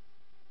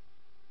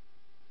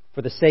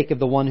 For the sake of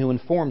the one who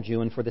informed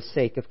you and for the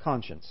sake of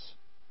conscience.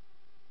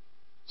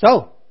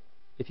 So,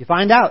 if you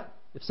find out,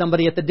 if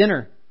somebody at the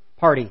dinner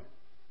party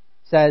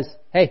says,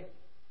 hey,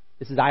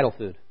 this is idol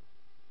food,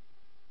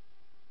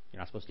 you're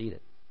not supposed to eat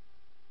it.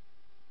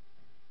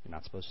 You're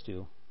not supposed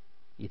to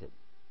eat it.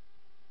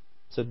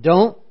 So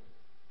don't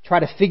try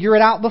to figure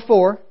it out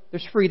before.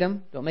 There's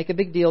freedom. Don't make a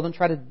big deal. Don't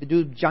try to do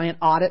a giant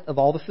audit of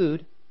all the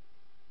food.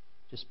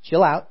 Just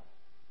chill out.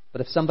 But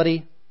if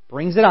somebody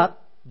brings it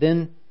up,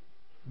 then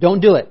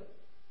don't do it.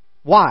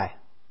 Why?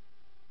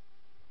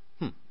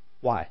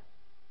 Why?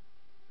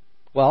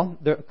 Well,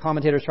 the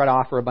commentators try to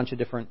offer a bunch of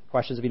different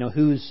questions of,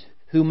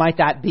 who might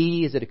that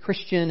be? Is it a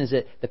Christian? Is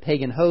it the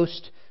pagan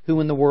host?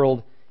 Who in the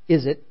world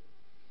is it?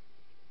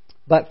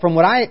 But from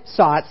what I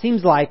saw, it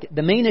seems like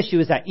the main issue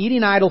is that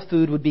eating idol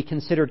food would be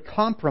considered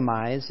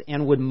compromise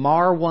and would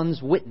mar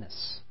one's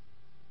witness.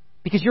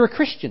 Because you're a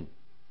Christian.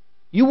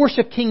 You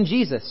worship King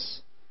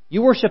Jesus.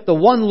 You worship the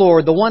one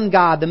Lord, the one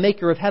God, the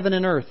maker of heaven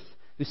and earth,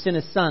 who sent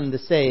his Son to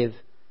save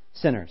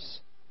sinners.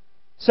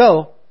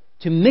 So,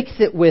 to mix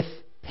it with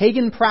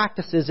pagan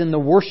practices in the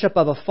worship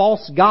of a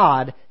false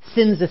god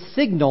sends a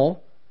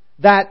signal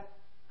that,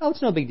 oh,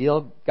 it's no big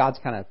deal. God's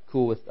kind of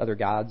cool with other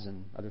gods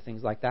and other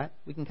things like that.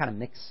 We can kind of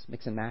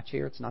mix and match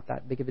here. It's not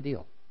that big of a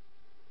deal.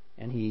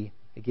 And he,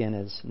 again,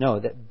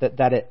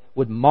 that it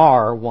would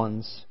mar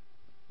one's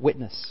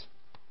witness.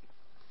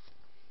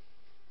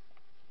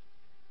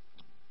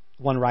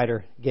 One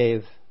writer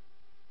gave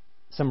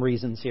some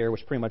reasons here,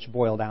 which pretty much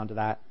boil down to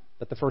that.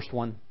 But the first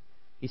one,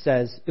 he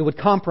says, it would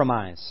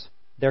compromise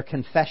their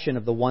confession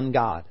of the one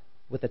God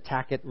with a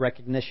tacit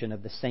recognition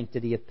of the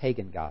sanctity of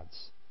pagan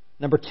gods.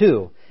 Number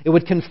two, it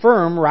would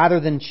confirm rather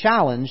than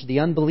challenge the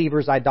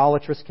unbeliever's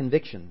idolatrous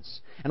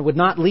convictions and would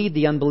not lead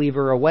the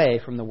unbeliever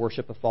away from the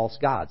worship of false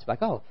gods.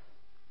 Like, oh,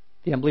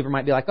 the unbeliever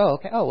might be like, oh,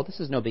 okay, oh, well, this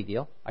is no big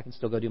deal. I can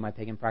still go do my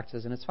pagan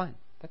practices and it's fine.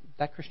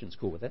 That Christian's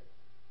cool with it.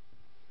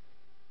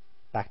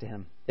 Back to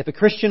him. If a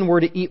Christian were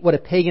to eat what a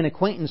pagan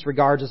acquaintance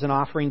regards as an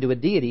offering to a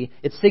deity,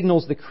 it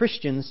signals the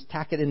Christian's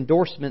tacit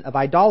endorsement of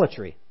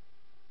idolatry.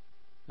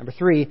 Number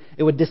three,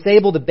 it would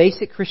disable the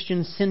basic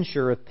Christian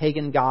censure of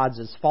pagan gods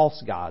as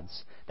false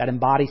gods that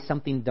embody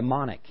something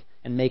demonic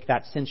and make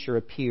that censure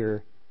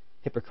appear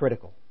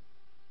hypocritical.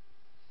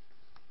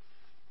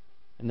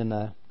 And then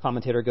the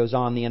commentator goes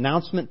on, the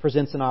announcement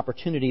presents an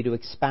opportunity to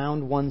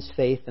expound one's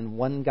faith in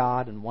one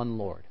God and one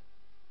Lord.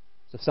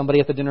 So if somebody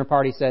at the dinner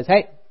party says,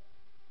 hey,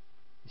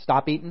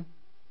 stop eating,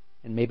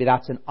 and maybe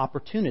that's an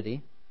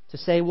opportunity to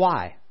say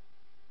why.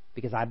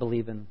 Because I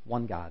believe in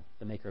one God,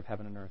 the maker of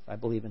heaven and earth. I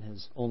believe in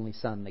His only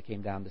Son that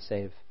came down to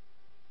save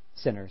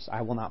sinners.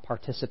 I will not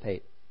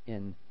participate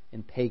in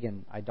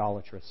pagan,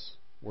 idolatrous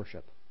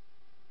worship.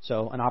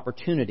 So, an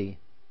opportunity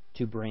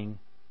to bring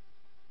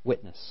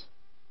witness.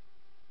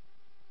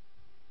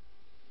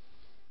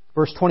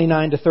 Verse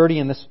 29 to 30,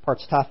 and this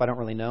part's tough, I don't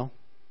really know.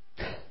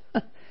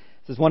 This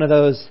is one of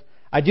those,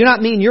 I do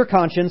not mean your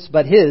conscience,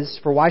 but his,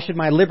 for why should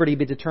my liberty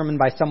be determined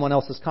by someone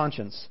else's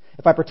conscience?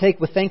 If I partake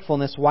with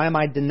thankfulness, why am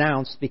I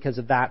denounced because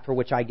of that for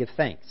which I give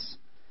thanks?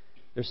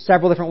 There's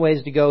several different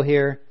ways to go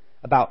here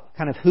about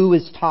kind of who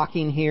is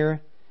talking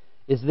here.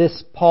 Is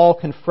this Paul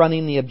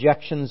confronting the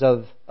objections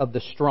of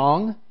the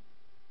strong?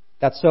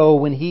 That so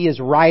when he is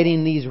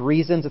writing these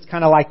reasons, it's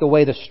kind of like the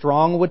way the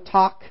strong would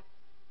talk.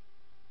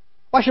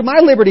 Why should my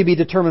liberty be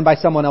determined by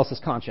someone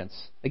else's conscience?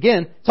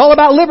 Again, it's all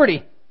about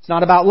liberty. It's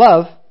not about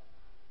love.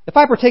 If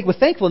I partake with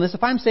thankfulness,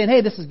 if I'm saying,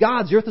 hey, this is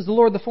God's, the earth is the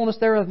Lord, the fullness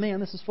thereof, man,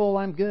 this is full,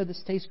 I'm good,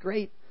 this tastes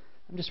great.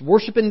 I'm just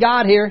worshiping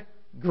God here,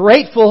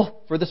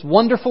 grateful for this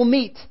wonderful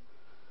meat.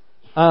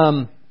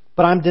 But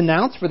I'm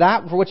denounced for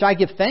that, for which I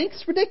give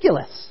thanks?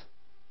 Ridiculous.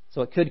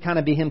 So it could kind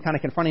of be him kind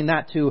of confronting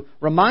that to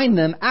remind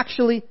them,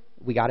 actually,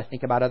 we got to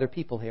think about other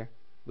people here.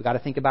 We got to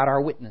think about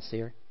our witness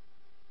here.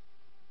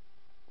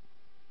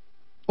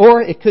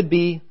 Or it could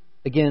be,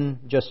 again,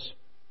 just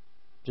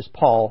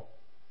Paul,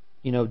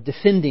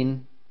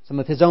 defending some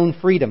of his own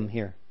freedom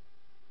here.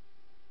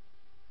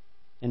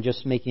 And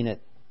just making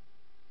it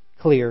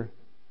clear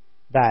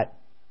that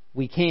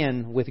we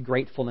can, with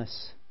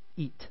gratefulness,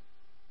 eat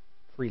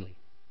freely.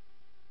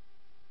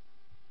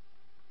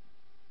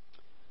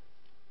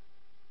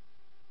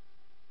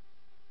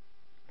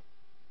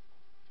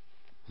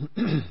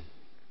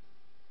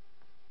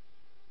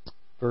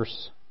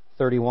 Verse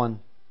 31.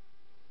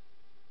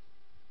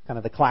 Kind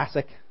of the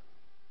classic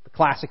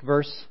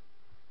verse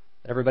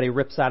that everybody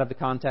rips out of the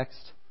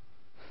context.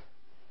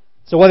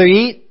 So whether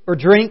you eat or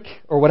drink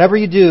or whatever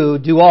you do,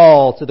 do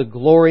all to the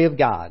glory of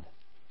God.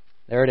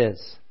 There it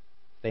is.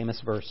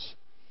 Famous verse.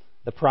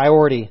 The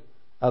priority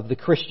of the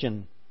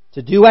Christian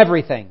to do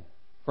everything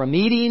from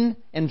eating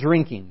and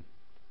drinking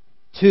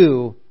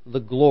to the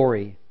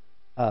glory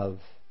of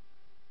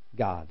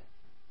God.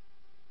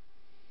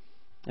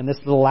 And this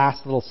is the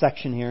last little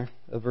section here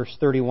of verse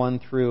 31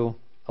 through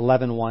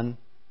 11:1.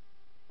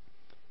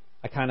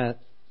 I kind of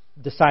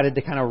decided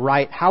to kind of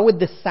write, how would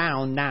this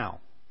sound now?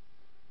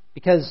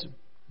 Because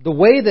the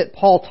way that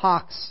Paul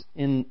talks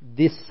in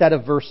this set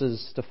of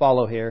verses to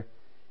follow here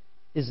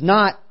is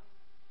not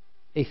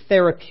a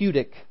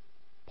therapeutic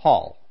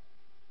Paul.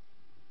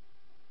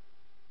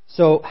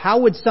 So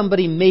how would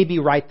somebody maybe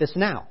write this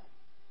now?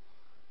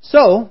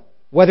 So,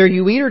 whether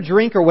you eat or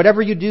drink or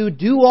whatever you do,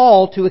 do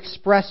all to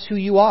express who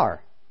you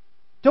are.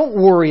 Don't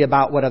worry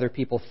about what other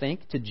people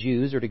think, to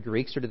Jews or to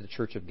Greeks or to the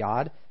church of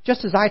God,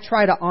 just as I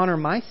try to honor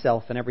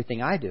myself in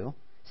everything I do,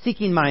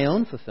 seeking my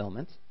own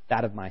fulfillment,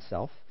 that of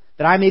myself,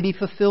 that I may be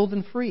fulfilled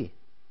and free.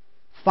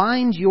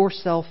 Find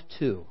yourself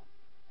too,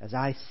 as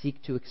I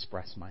seek to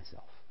express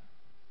myself.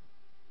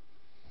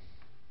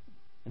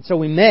 And so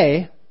we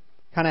may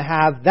kind of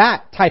have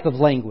that type of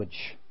language,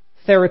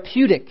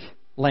 therapeutic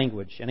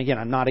language. And again,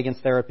 I'm not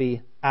against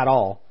therapy at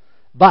all.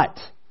 But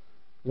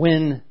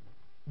when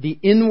the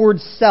inward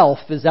self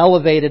is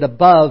elevated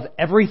above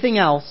everything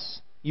else,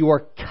 you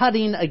are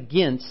cutting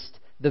against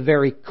the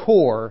very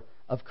core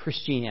of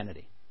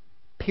Christianity.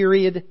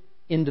 Period.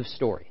 End of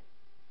story.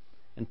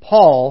 And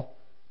Paul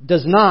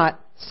does not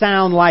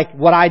sound like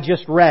what I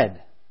just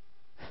read.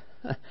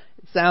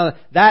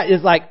 That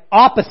is like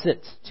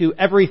opposite to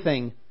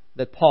everything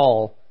that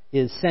Paul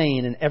is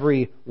saying in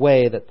every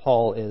way that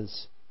Paul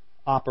is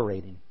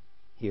operating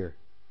here.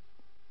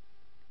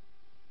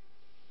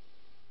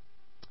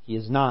 He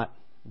is not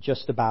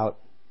just about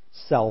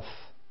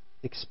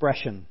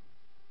self-expression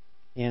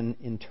and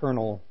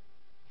internal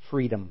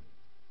freedom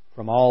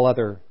from all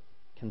other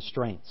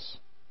constraints.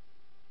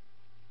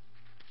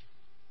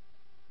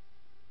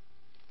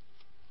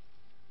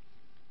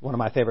 One of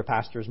my favorite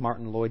pastors,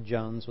 Martin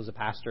Lloyd-Jones, was a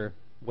pastor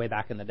way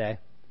back in the day.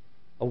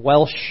 A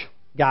Welsh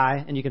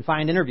guy, and you can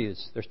find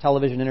interviews. There's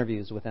television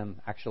interviews with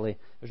him, actually.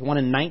 There's one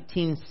in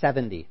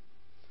 1970,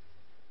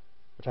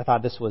 which I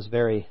thought this was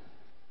very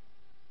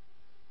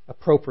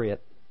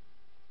appropriate.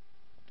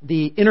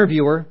 The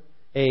interviewer,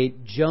 a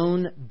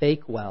Joan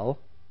Bakewell,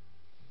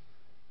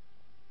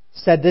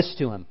 said this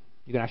to him.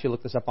 You can actually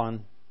look this up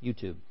on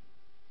YouTube.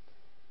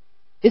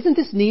 Isn't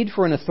this need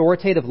for an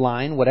authoritative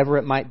line, whatever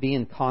it might be,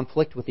 in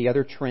conflict with the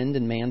other trend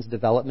in man's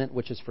development,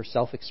 which is for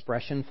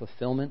self-expression,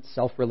 fulfillment,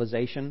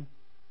 self-realization,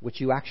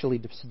 which you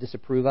actually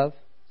disapprove of?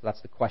 So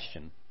that's the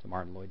question to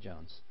Martin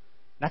Lloyd-Jones.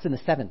 That's in the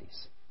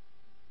 70s.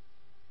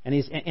 And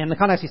in the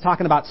context, he's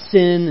talking about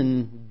sin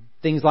and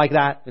things like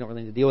that. We don't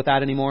really need to deal with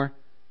that anymore.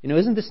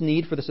 Isn't this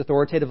need for this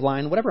authoritative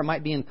line, whatever it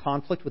might be, in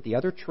conflict with the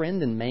other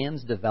trend in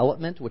man's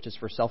development, which is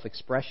for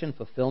self-expression,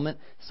 fulfillment,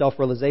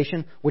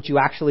 self-realization, which you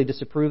actually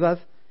disapprove of?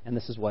 And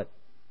this is what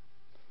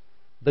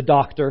the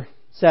doctor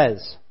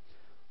says.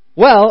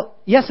 Well,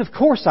 yes, of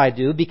course I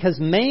do, because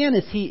man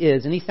as he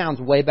is, and he sounds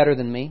way better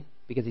than me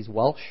because he's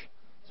Welsh,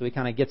 so he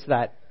kind of gets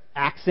that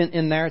accent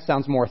in there. It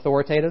sounds more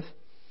authoritative.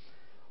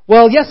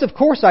 Well, yes, of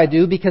course I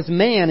do, because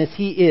man as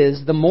he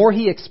is, the more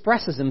he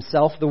expresses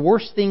himself, the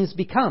worse things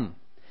become.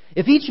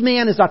 If each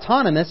man is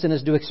autonomous and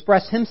is to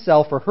express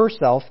himself or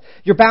herself,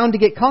 you're bound to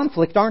get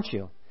conflict, aren't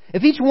you?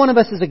 If each one of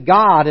us is a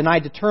god and I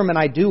determine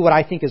I do what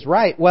I think is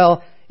right,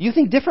 well, you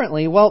think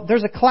differently, well,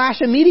 there's a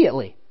clash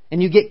immediately,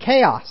 and you get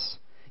chaos.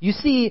 You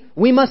see,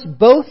 we must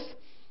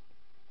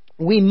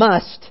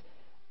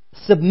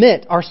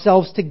submit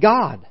ourselves to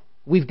God.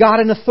 We've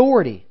got an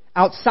authority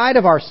outside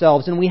of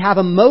ourselves, and we have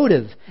a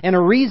motive and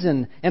a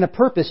reason and a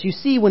purpose. You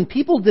see, when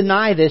people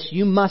deny this,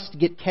 you must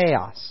get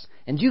chaos,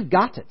 and you've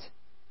got it.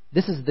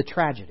 This is the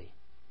tragedy.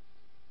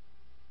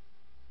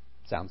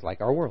 Sounds like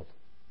our world.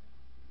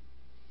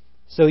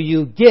 So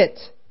you get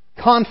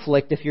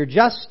conflict if you're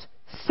just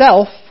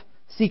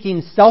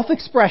seeking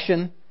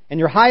self-expression, and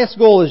your highest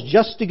goal is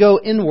just to go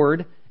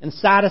inward and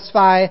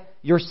satisfy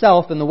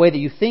yourself in the way that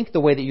you think, the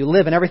way that you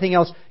live, and everything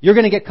else. You're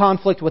going to get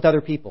conflict with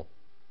other people.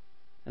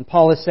 And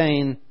Paul is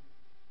saying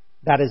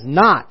that is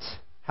not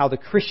how the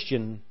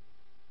Christian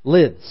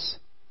lives.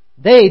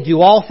 They do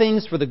all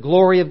things for the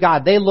glory of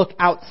God. They look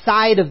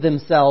outside of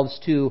themselves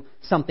to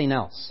something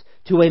else,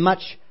 to a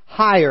much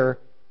higher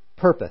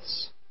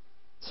purpose.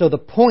 So the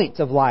point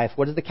of life,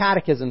 what does the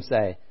Catechism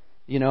say?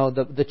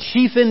 The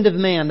chief end of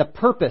man, the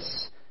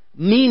purpose,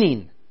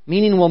 meaning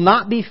will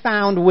not be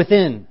found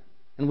within.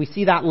 And we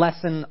see that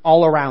lesson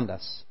all around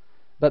us.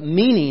 But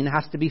meaning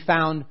has to be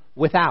found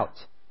without,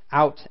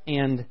 out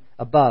and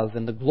above,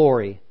 in the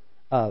glory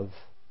of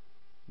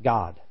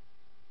God.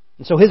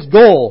 And so his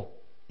goal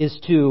is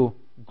to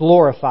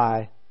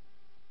glorify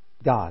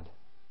God.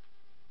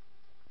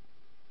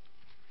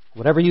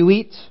 Whatever you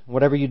eat,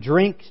 whatever you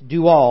drink,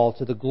 do all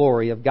to the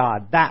glory of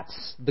God.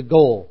 That's the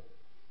goal.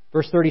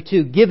 Verse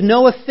 32, give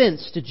no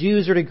offense to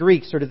Jews or to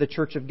Greeks or to the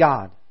church of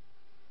God.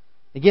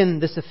 Again,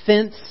 this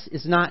offense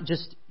is not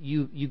just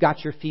you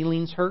got your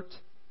feelings hurt.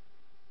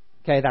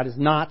 Okay, that is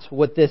not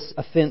what this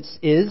offense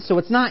is. So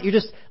it's not you're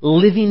just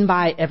living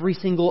by every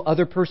single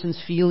other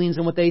person's feelings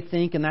and what they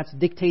think, and that's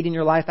dictating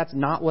your life. That's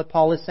not what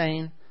Paul is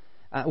saying.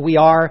 We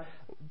are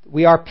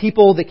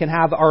people that can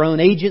have our own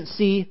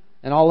agency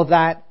and all of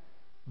that,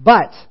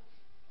 but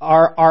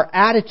our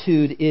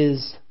attitude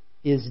is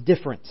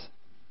different.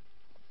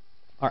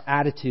 Our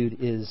attitude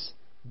is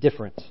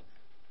different.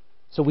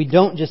 So we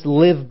don't just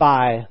live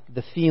by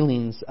the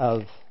feelings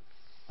of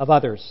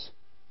others.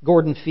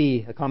 Gordon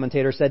Fee, a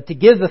commentator, said, to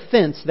give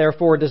offense,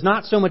 therefore, does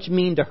not so much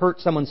mean to hurt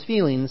someone's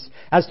feelings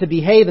as to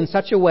behave in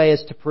such a way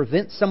as to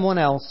prevent someone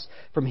else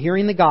from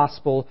hearing the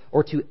gospel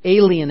or to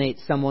alienate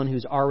someone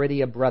who's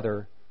already a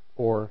brother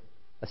or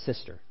a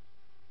sister.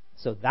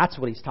 So that's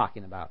what he's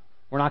talking about.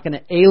 We're not going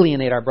to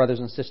alienate our brothers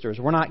and sisters.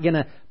 We're not going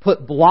to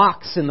put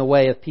blocks in the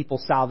way of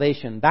people's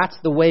salvation. That's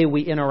the way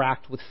we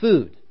interact with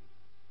food.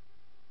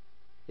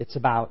 It's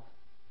about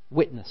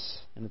witness,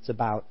 and it's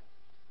about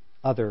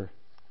other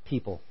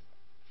people.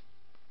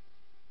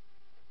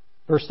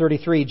 Verse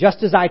 33,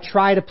 just as I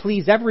try to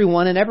please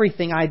everyone in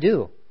everything I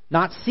do,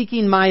 not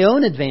seeking my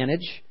own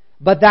advantage,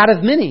 but that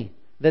of many,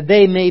 that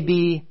they may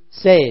be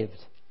saved.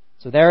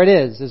 So there it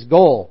is, his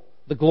goal,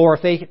 the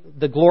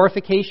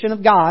glorification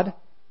of God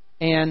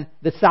and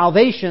the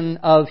salvation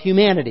of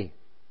humanity,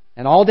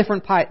 and all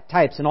different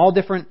types and all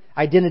different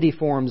identity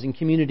forms and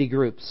community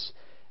groups,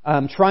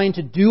 trying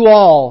to do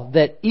all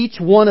that each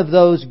one of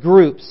those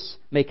groups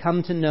may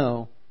come to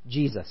know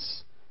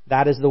Jesus.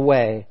 That is the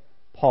way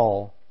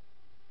Paul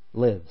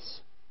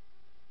lives.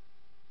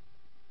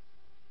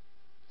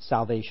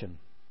 Salvation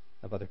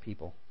of other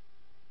people.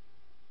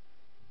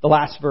 the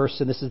last verse,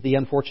 and this is the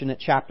unfortunate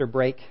chapter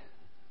break.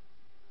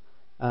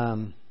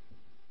 You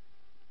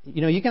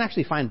can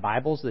actually find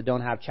Bibles that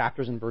don't have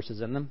chapters and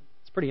verses in them.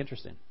 It's pretty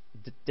interesting.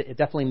 It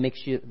definitely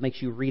makes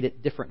you read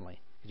it differently.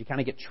 You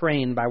kind of get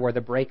trained by where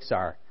the breaks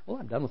are. Well,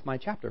 I'm done with my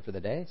chapter for the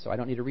day, so I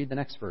don't need to read the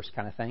next verse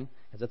kind of thing.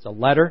 Because it's a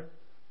letter.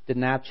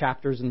 Didn't have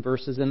chapters and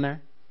verses in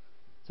there.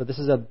 So this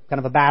is a kind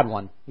of a bad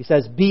one. He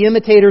says, be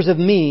imitators of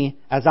me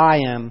as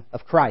I am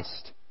of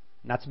Christ.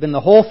 And that's been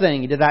the whole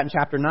thing. He did that in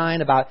chapter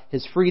 9 about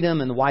his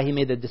freedom and why he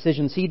made the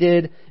decisions he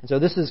did. And so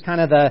this is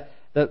kind of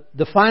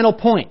the final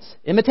point.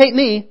 Imitate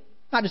me,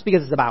 not just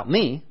because it's about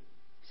me.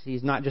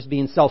 He's not just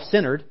being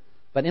self-centered,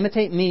 but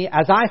imitate me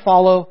as I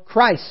follow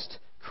Christ.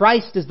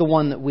 Christ is the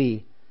one that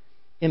we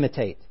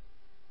imitate.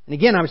 And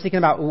again, I was thinking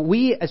about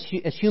we as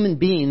human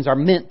beings are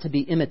meant to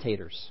be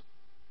imitators.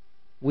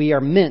 We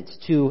are meant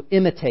to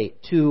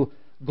imitate, to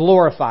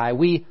glorify.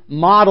 We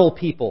model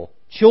people.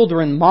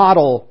 Children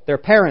model their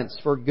parents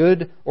for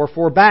good or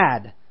for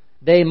bad.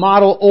 They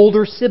model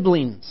older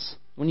siblings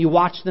when you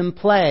watch them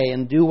play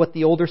and do what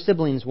the older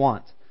siblings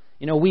want.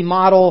 We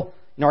model,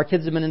 our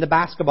kids have been into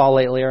basketball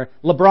lately, or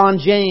LeBron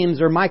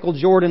James or Michael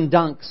Jordan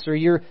dunks, or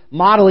you're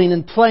modeling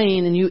and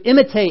playing and you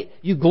imitate,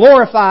 you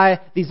glorify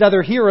these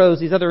other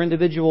heroes, these other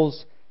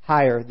individuals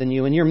higher than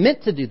you. And you're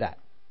meant to do that.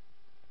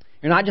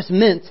 You're not just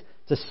meant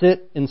to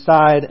sit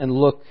inside and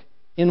look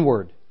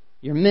inward.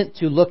 You're meant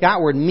to look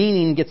outward.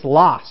 Meaning gets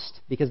lost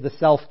because the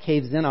self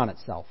caves in on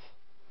itself.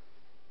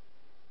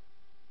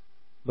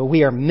 But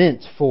we are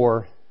meant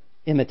for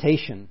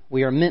imitation.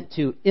 We are meant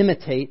to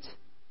imitate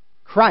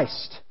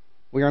Christ.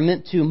 We are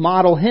meant to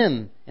model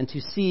Him and to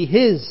see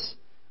His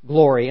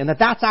glory. And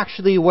that's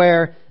actually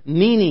where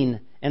meaning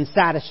and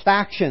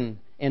satisfaction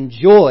and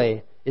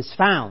joy is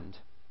found.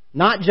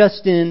 Not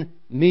just in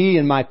me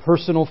and my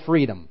personal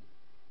freedom,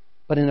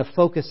 but in a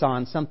focus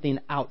on something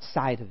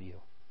outside of you.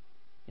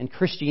 And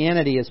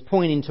Christianity is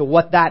pointing to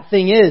what that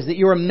thing is that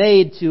you are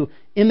made to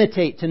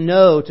imitate, to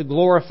know, to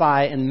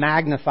glorify and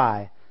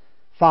magnify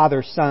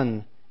Father,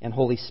 Son, and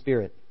Holy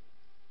Spirit.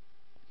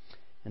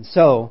 And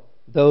so,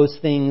 those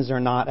things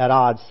are not at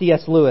odds.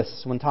 C.S.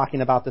 Lewis, when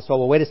talking about this,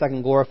 well, wait a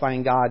second,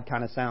 glorifying God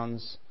kind of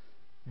sounds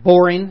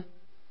boring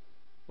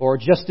or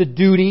just a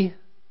duty.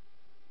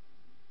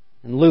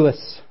 And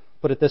Lewis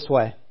put it this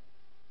way.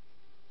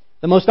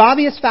 The most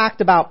obvious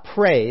fact about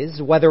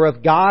praise, whether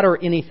of God or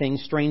anything,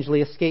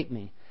 strangely escaped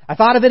me. I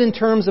thought of it in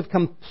terms of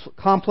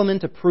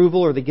compliment,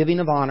 approval, or the giving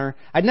of honor.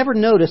 I'd never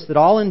noticed that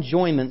all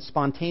enjoyment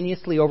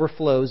spontaneously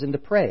overflows into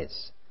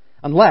praise,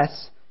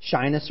 unless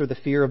shyness or the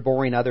fear of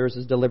boring others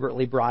is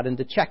deliberately brought in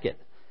to check it.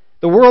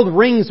 The world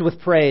rings with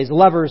praise,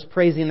 lovers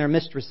praising their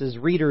mistresses,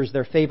 readers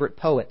their favorite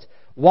poet,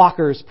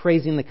 walkers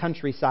praising the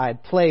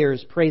countryside,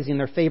 players praising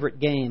their favorite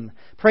game,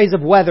 praise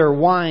of weather,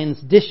 wines,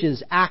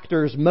 dishes,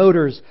 actors,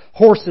 motors,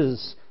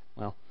 horses,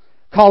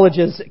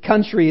 colleges,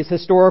 countries,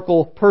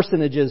 historical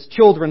personages,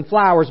 children,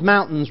 flowers,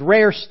 mountains,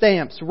 rare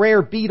stamps,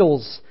 rare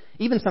beetles,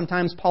 even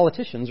sometimes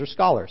politicians or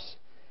scholars.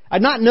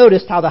 I'd not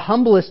noticed how the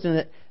humblest and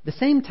at the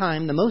same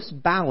time the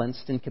most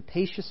balanced and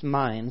capacious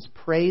minds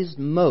praised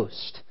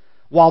most,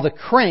 while the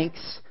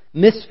cranks,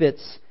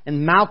 misfits,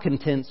 and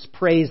malcontents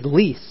praised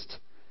least.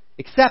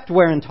 Except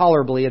where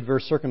intolerably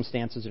adverse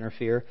circumstances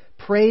interfere,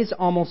 praise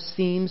almost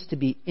seems to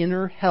be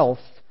inner health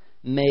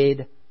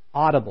made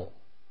audible.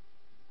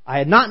 I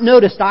had not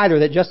noticed either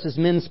that just as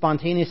men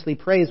spontaneously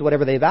praise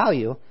whatever they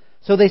value,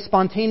 so they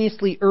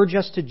spontaneously urge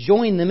us to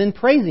join them in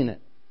praising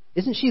it.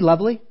 Isn't she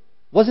lovely?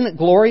 Wasn't it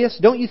glorious?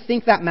 Don't you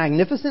think that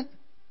magnificent?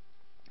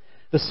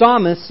 The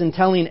psalmists, in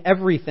telling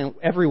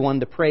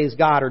everyone to praise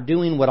God, are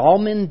doing what all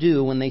men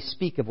do when they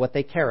speak of what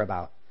they care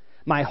about.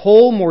 My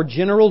whole more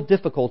general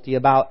difficulty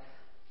about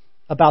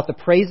the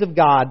praise of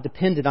God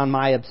depended on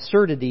my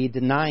absurdity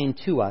denying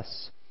to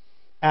us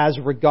as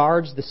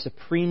regards the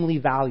supremely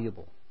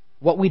valuable,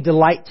 what we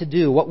delight to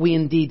do, what we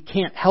indeed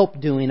can't help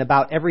doing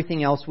about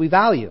everything else we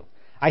value.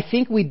 I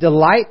think we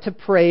delight to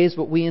praise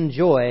what we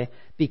enjoy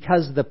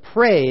because the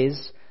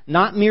praise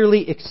not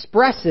merely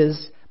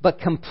expresses but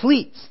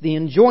completes the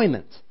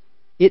enjoyment.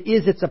 It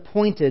is its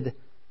appointed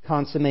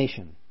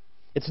consummation.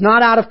 It's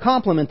not out of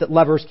compliment that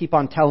lovers keep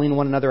on telling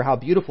one another how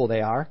beautiful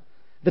they are.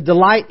 The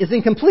delight is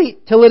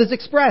incomplete till it is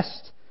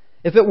expressed.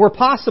 If it were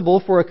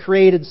possible for a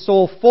created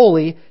soul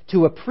fully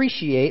to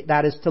appreciate,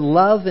 that is, to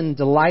love and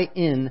delight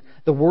in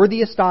the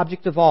worthiest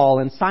object of all,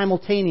 and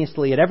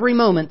simultaneously at every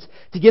moment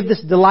to give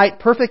this delight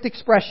perfect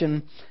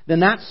expression, then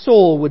that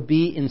soul would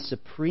be in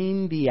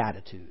supreme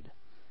beatitude.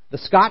 The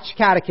Scotch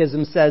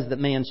Catechism says that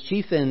man's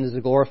chief end is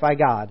to glorify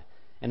God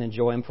and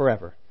enjoy Him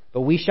forever.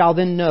 But we shall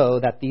then know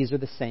that these are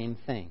the same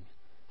thing.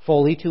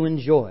 Fully to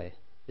enjoy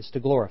is to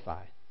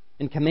glorify.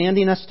 In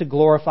commanding us to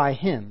glorify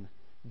Him,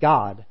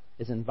 God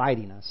is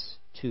inviting us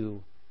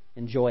to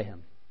enjoy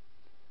Him.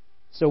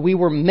 So we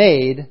were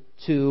made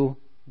to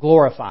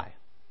glorify.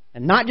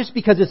 And not just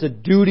because it's a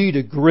duty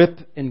to grip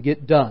and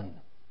get done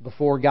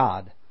before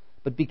God,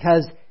 but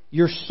because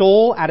your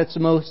soul at its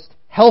most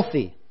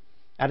healthy,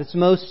 at its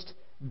most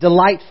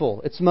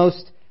delightful, its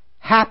most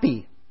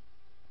happy,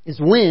 is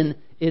when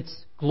it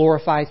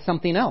glorifies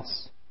something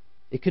else.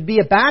 It could be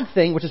a bad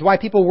thing, which is why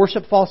people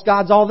worship false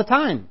gods all the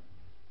time.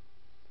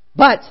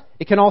 But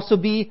it can also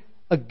be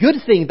a good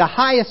thing, the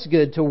highest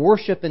good, to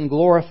worship and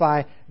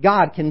glorify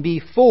God can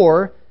be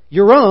for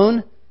your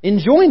own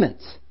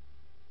enjoyment.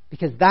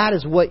 Because that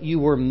is what you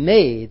were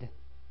made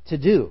to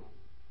do.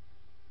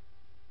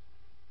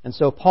 And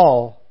so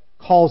Paul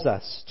calls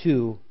us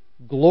to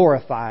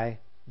glorify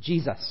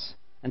Jesus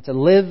and to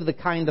live the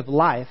kind of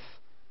life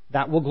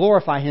that will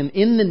glorify Him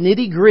in the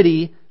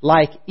nitty-gritty,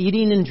 like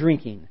eating and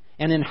drinking,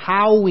 and in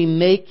how we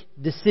make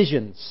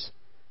decisions.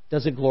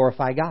 Does it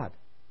glorify God?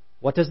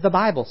 What does the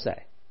Bible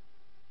say?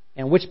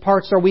 And which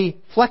parts are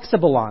we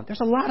flexible on? There's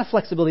a lot of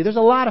flexibility. There's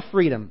a lot of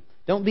freedom.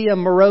 Don't be a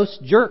morose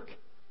jerk.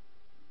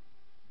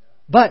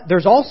 But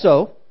there's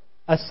also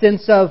a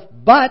sense of,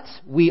 but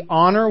we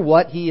honor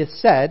what He has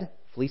said.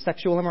 Flee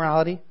sexual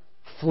immorality.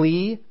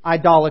 Flee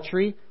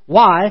idolatry.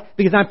 Why?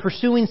 Because I'm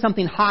pursuing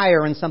something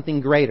higher and something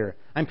greater.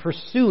 I'm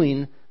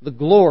pursuing the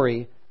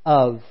glory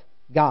of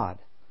God.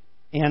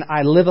 And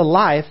I live a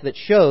life that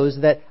shows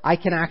that I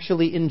can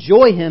actually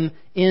enjoy Him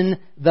in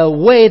the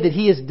way that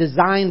He has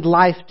designed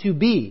life to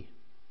be.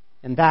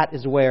 And that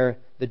is where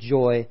the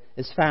joy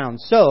is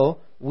found. So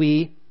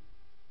we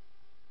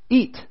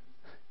eat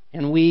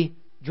and we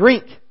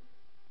drink.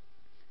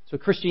 That's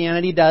what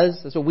Christianity does.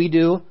 That's what we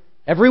do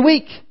every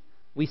week.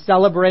 We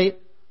celebrate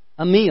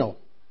a meal,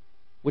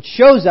 which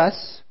shows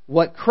us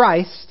what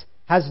Christ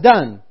has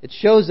done. It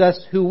shows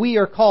us who we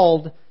are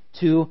called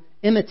to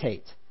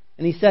imitate.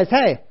 And He says,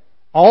 hey,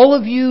 all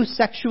of you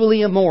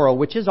sexually immoral,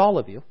 which is all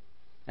of you,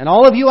 and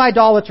all of you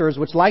idolaters,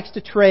 which likes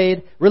to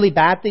trade really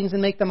bad things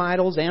and make them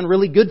idols, and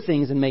really good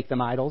things and make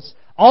them idols,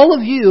 all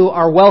of you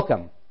are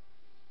welcome.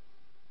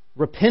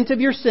 Repent of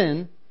your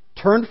sin,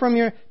 turn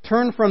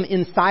from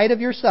inside of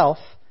yourself,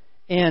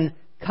 and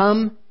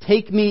come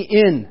take me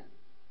in.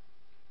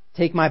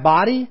 Take my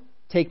body,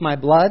 take my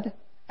blood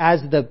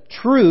as the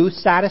true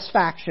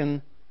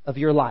satisfaction of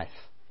your life.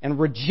 And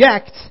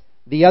reject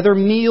the other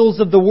meals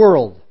of the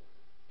world.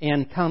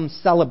 And come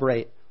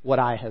celebrate what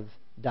I have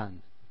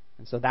done.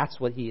 And so that's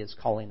what He is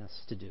calling us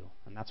to do.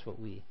 And that's what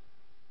we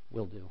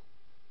will do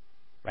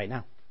right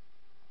now.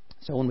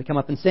 So when we come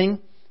up and sing,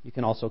 you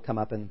can also come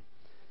up and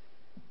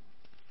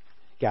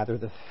gather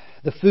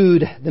the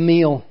food, the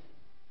meal.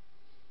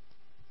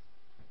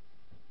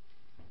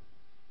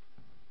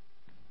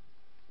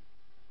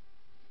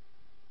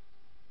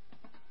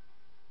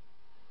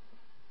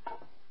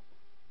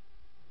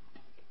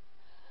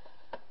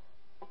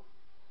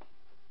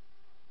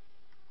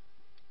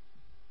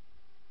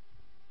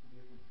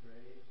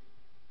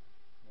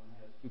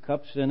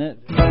 Cups in it.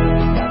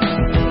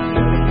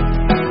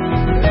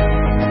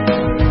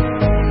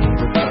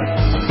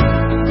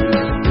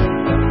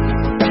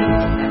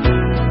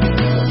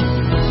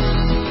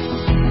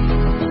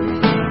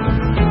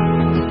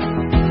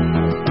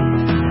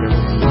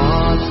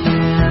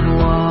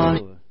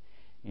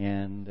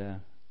 And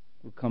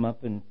we'll come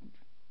up and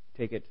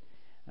take it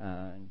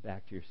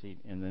back to your seat,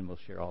 and then we'll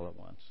share all at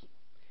once.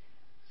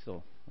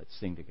 So let's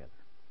sing together.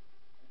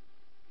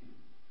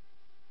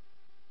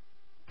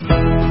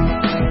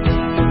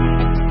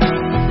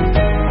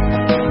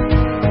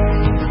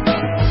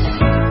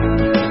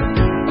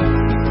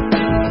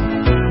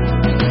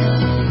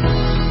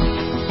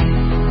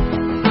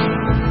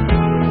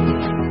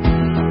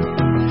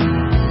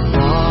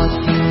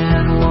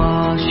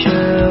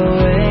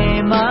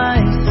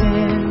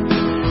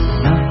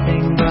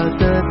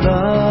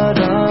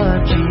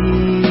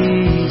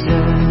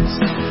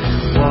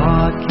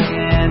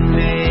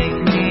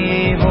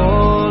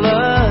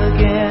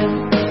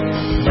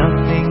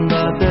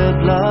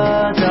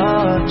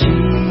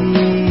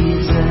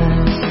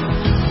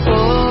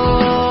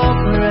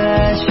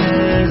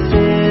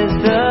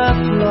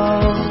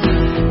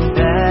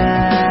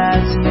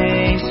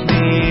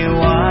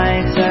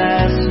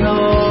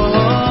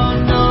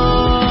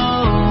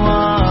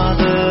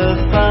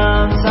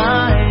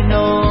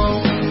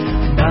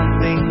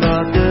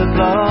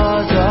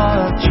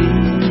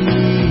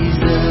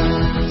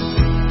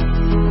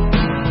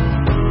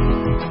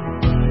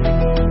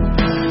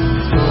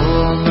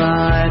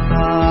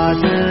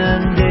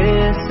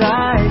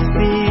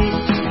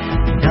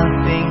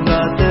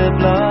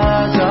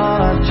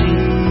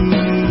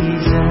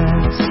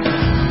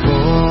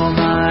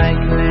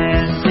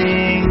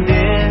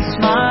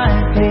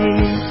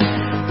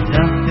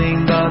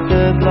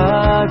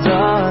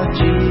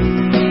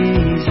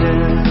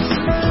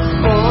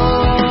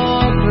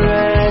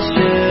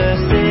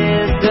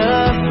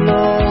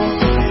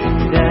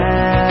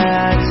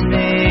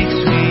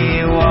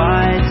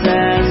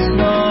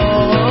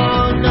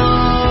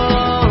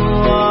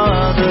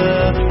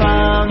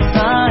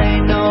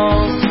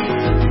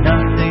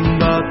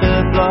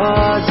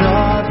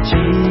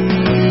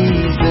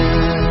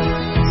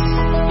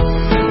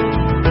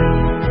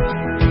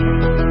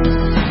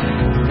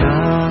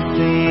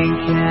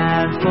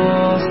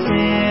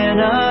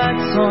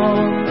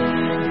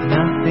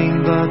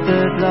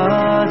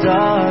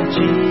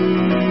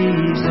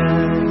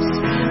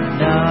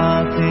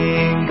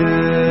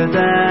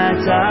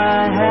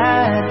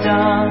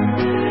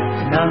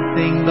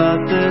 nothing but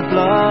the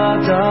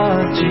blood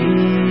of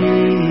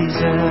Jesus.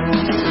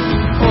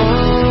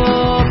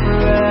 Oh,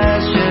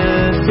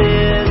 precious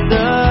is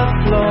the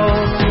flow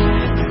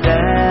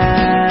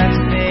that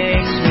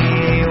makes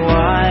me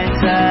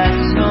white as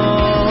snow.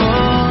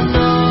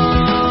 No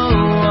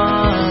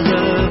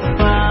other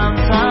fount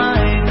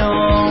I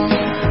know,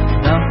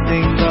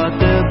 nothing but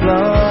the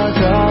blood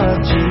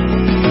of Jesus.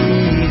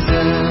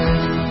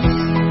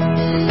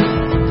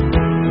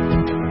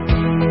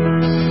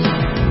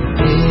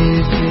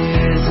 This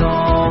is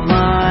all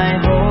my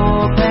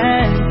hope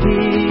and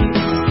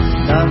peace,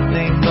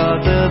 nothing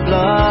but the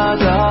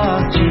blood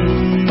of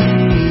Jesus.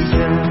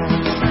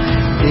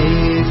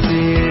 This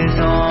is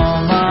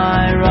all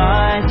my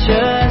righteousness,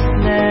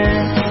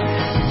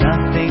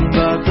 nothing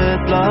but the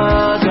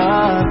blood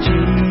of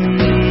Jesus.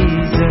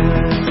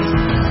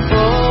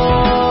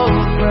 Oh,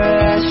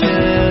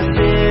 precious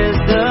is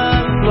the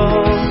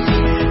flow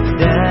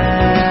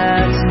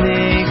that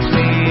makes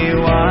me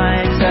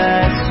white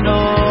as snow.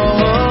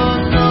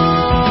 No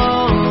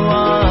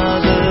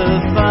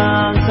other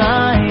fount I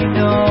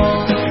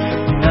know,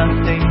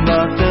 nothing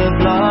but the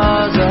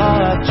blood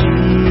of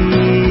Jesus.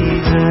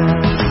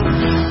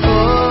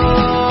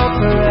 Oh,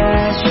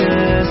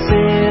 precious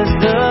is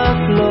the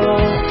flow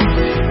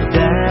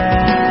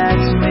that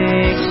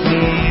makes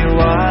me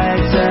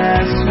white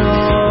as snow.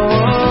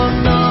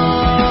 No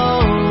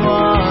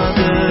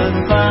other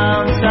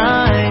fount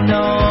I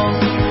know,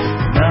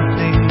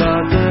 nothing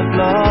but the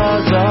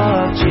blood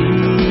of Jesus.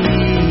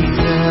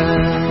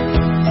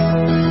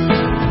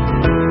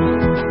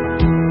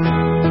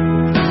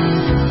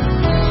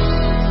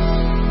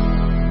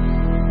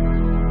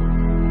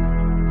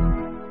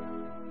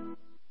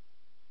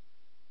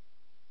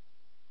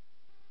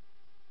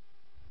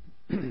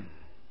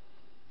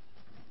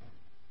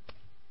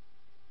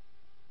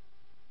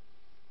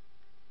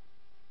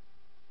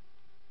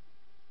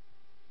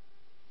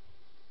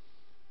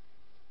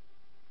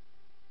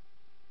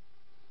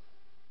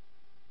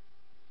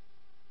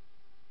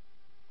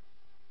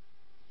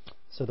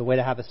 So the way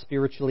to have a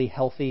spiritually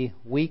healthy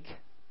week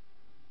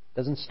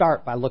doesn't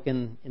start by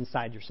looking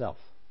inside yourself.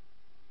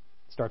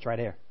 It starts right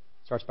here.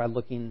 It starts by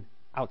looking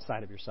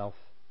outside of yourself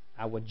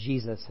at what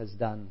Jesus has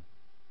done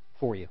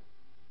for you.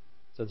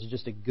 So it's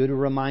just a good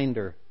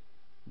reminder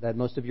that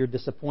most of your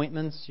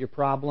disappointments, your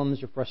problems,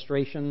 your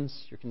frustrations,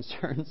 your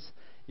concerns,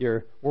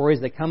 your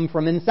worries that come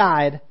from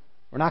inside,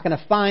 we're not going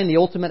to find the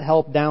ultimate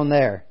help down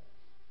there.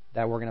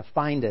 That we're going to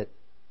find it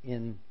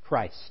in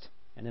Christ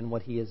and in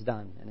what He has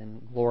done and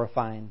in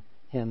glorifying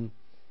Him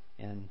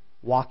and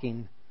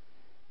walking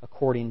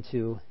according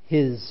to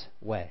His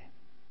way.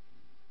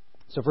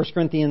 So 1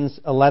 Corinthians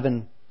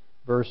 11,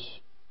 verse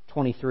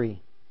 23.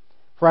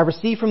 For I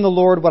received from the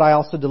Lord what I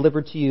also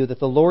delivered to you, that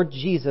the Lord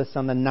Jesus,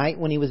 on the night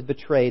when He was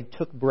betrayed,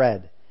 took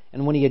bread,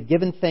 and when He had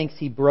given thanks,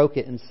 He broke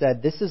it and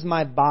said, "This is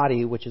my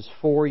body, which is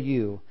for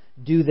you.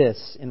 Do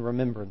this in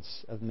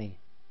remembrance of me."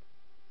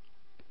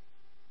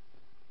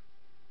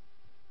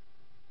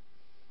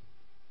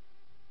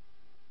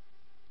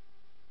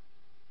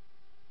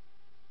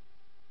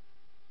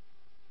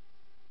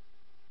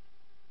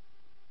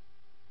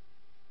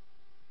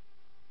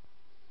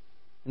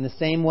 In the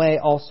same way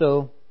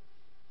also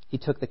He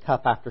took the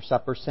cup after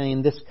supper,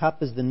 saying, "This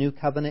cup is the new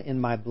covenant in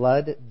my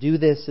blood. Do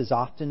this as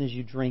often as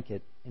you drink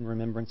it in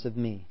remembrance of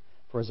me.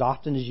 For as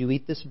often as you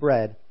eat this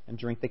bread and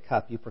drink the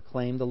cup, you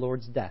proclaim the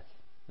Lord's death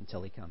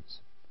until He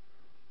comes."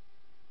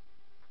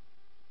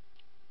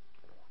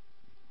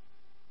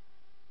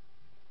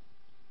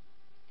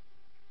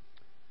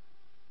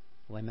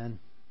 Well, amen.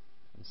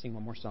 Let's sing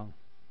one more song.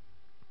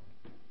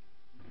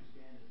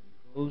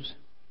 Close.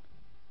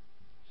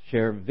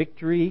 Share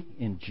victory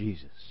in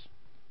Jesus.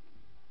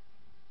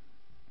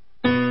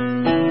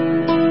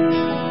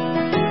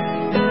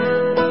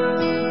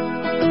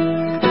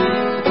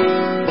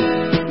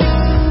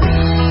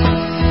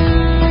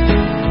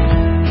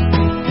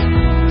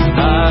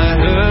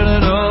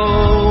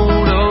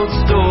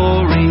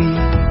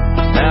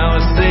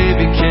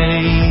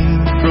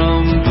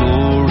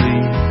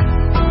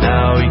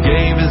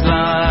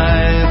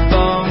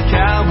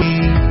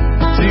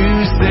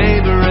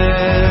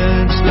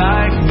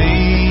 Like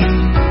me,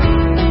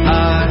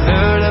 I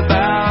heard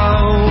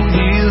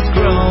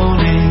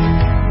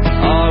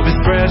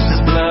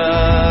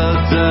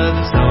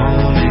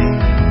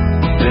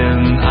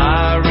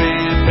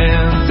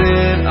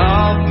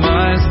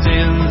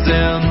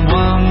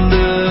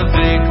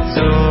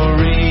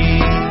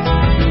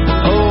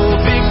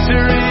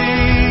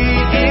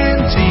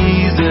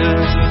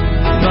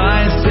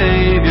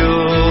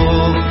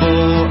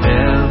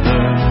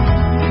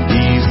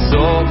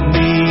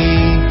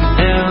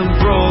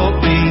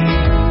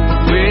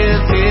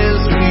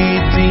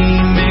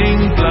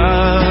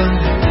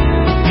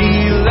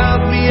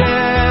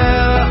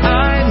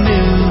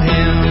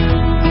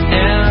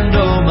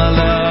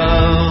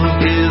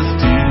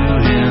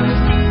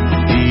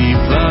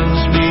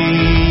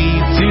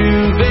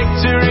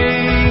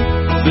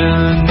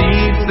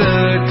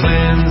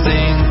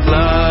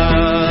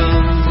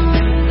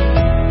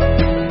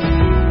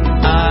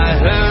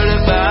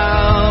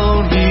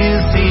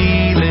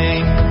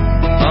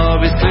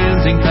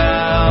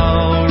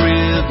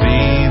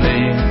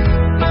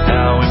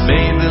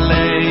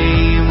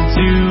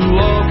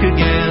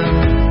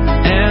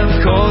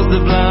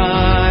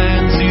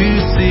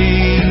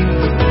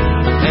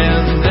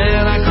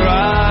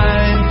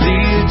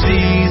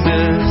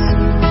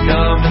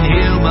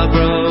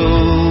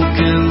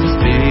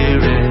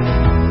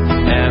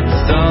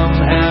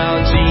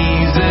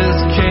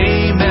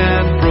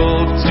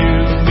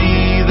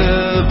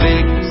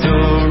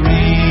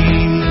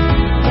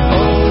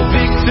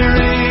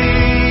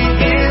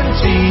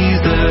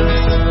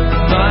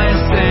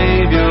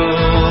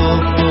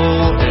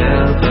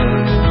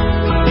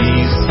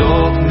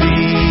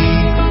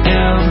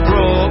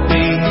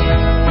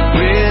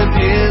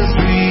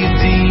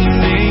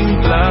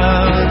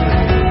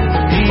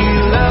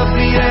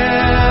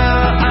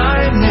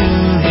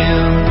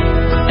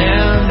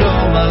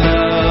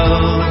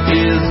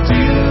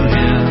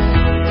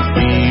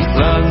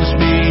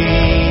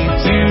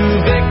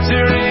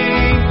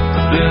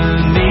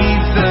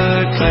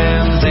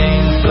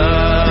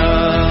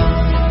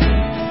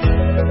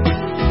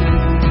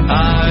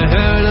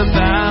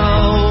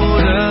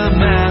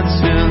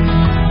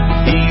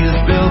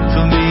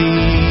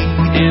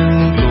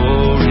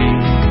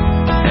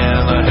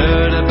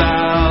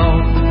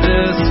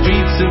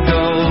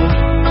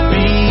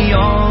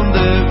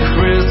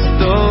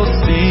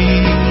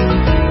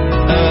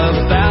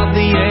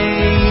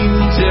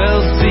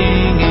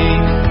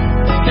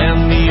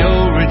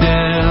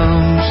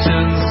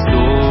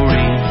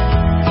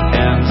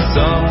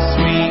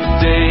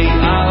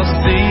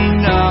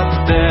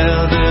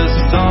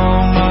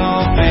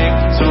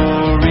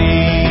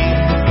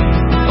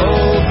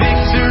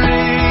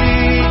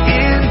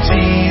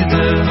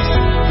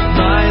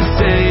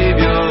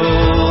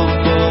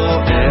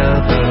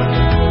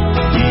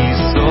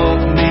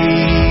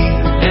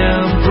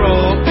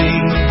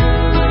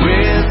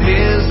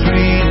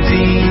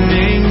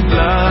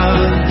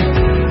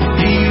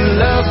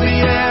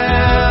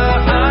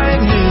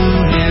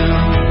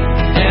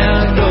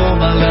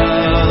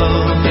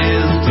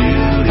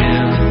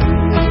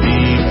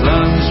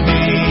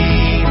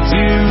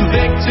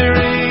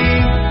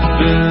victory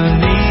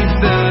beneath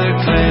the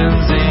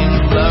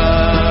cleansing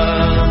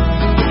blood.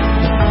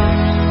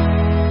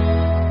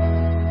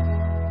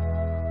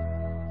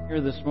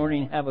 Here this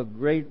morning, have a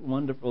great,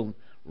 wonderful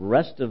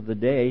rest of the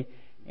day,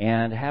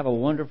 and have a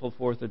wonderful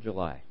 4th of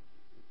July.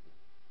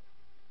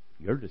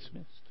 You're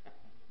dismissed.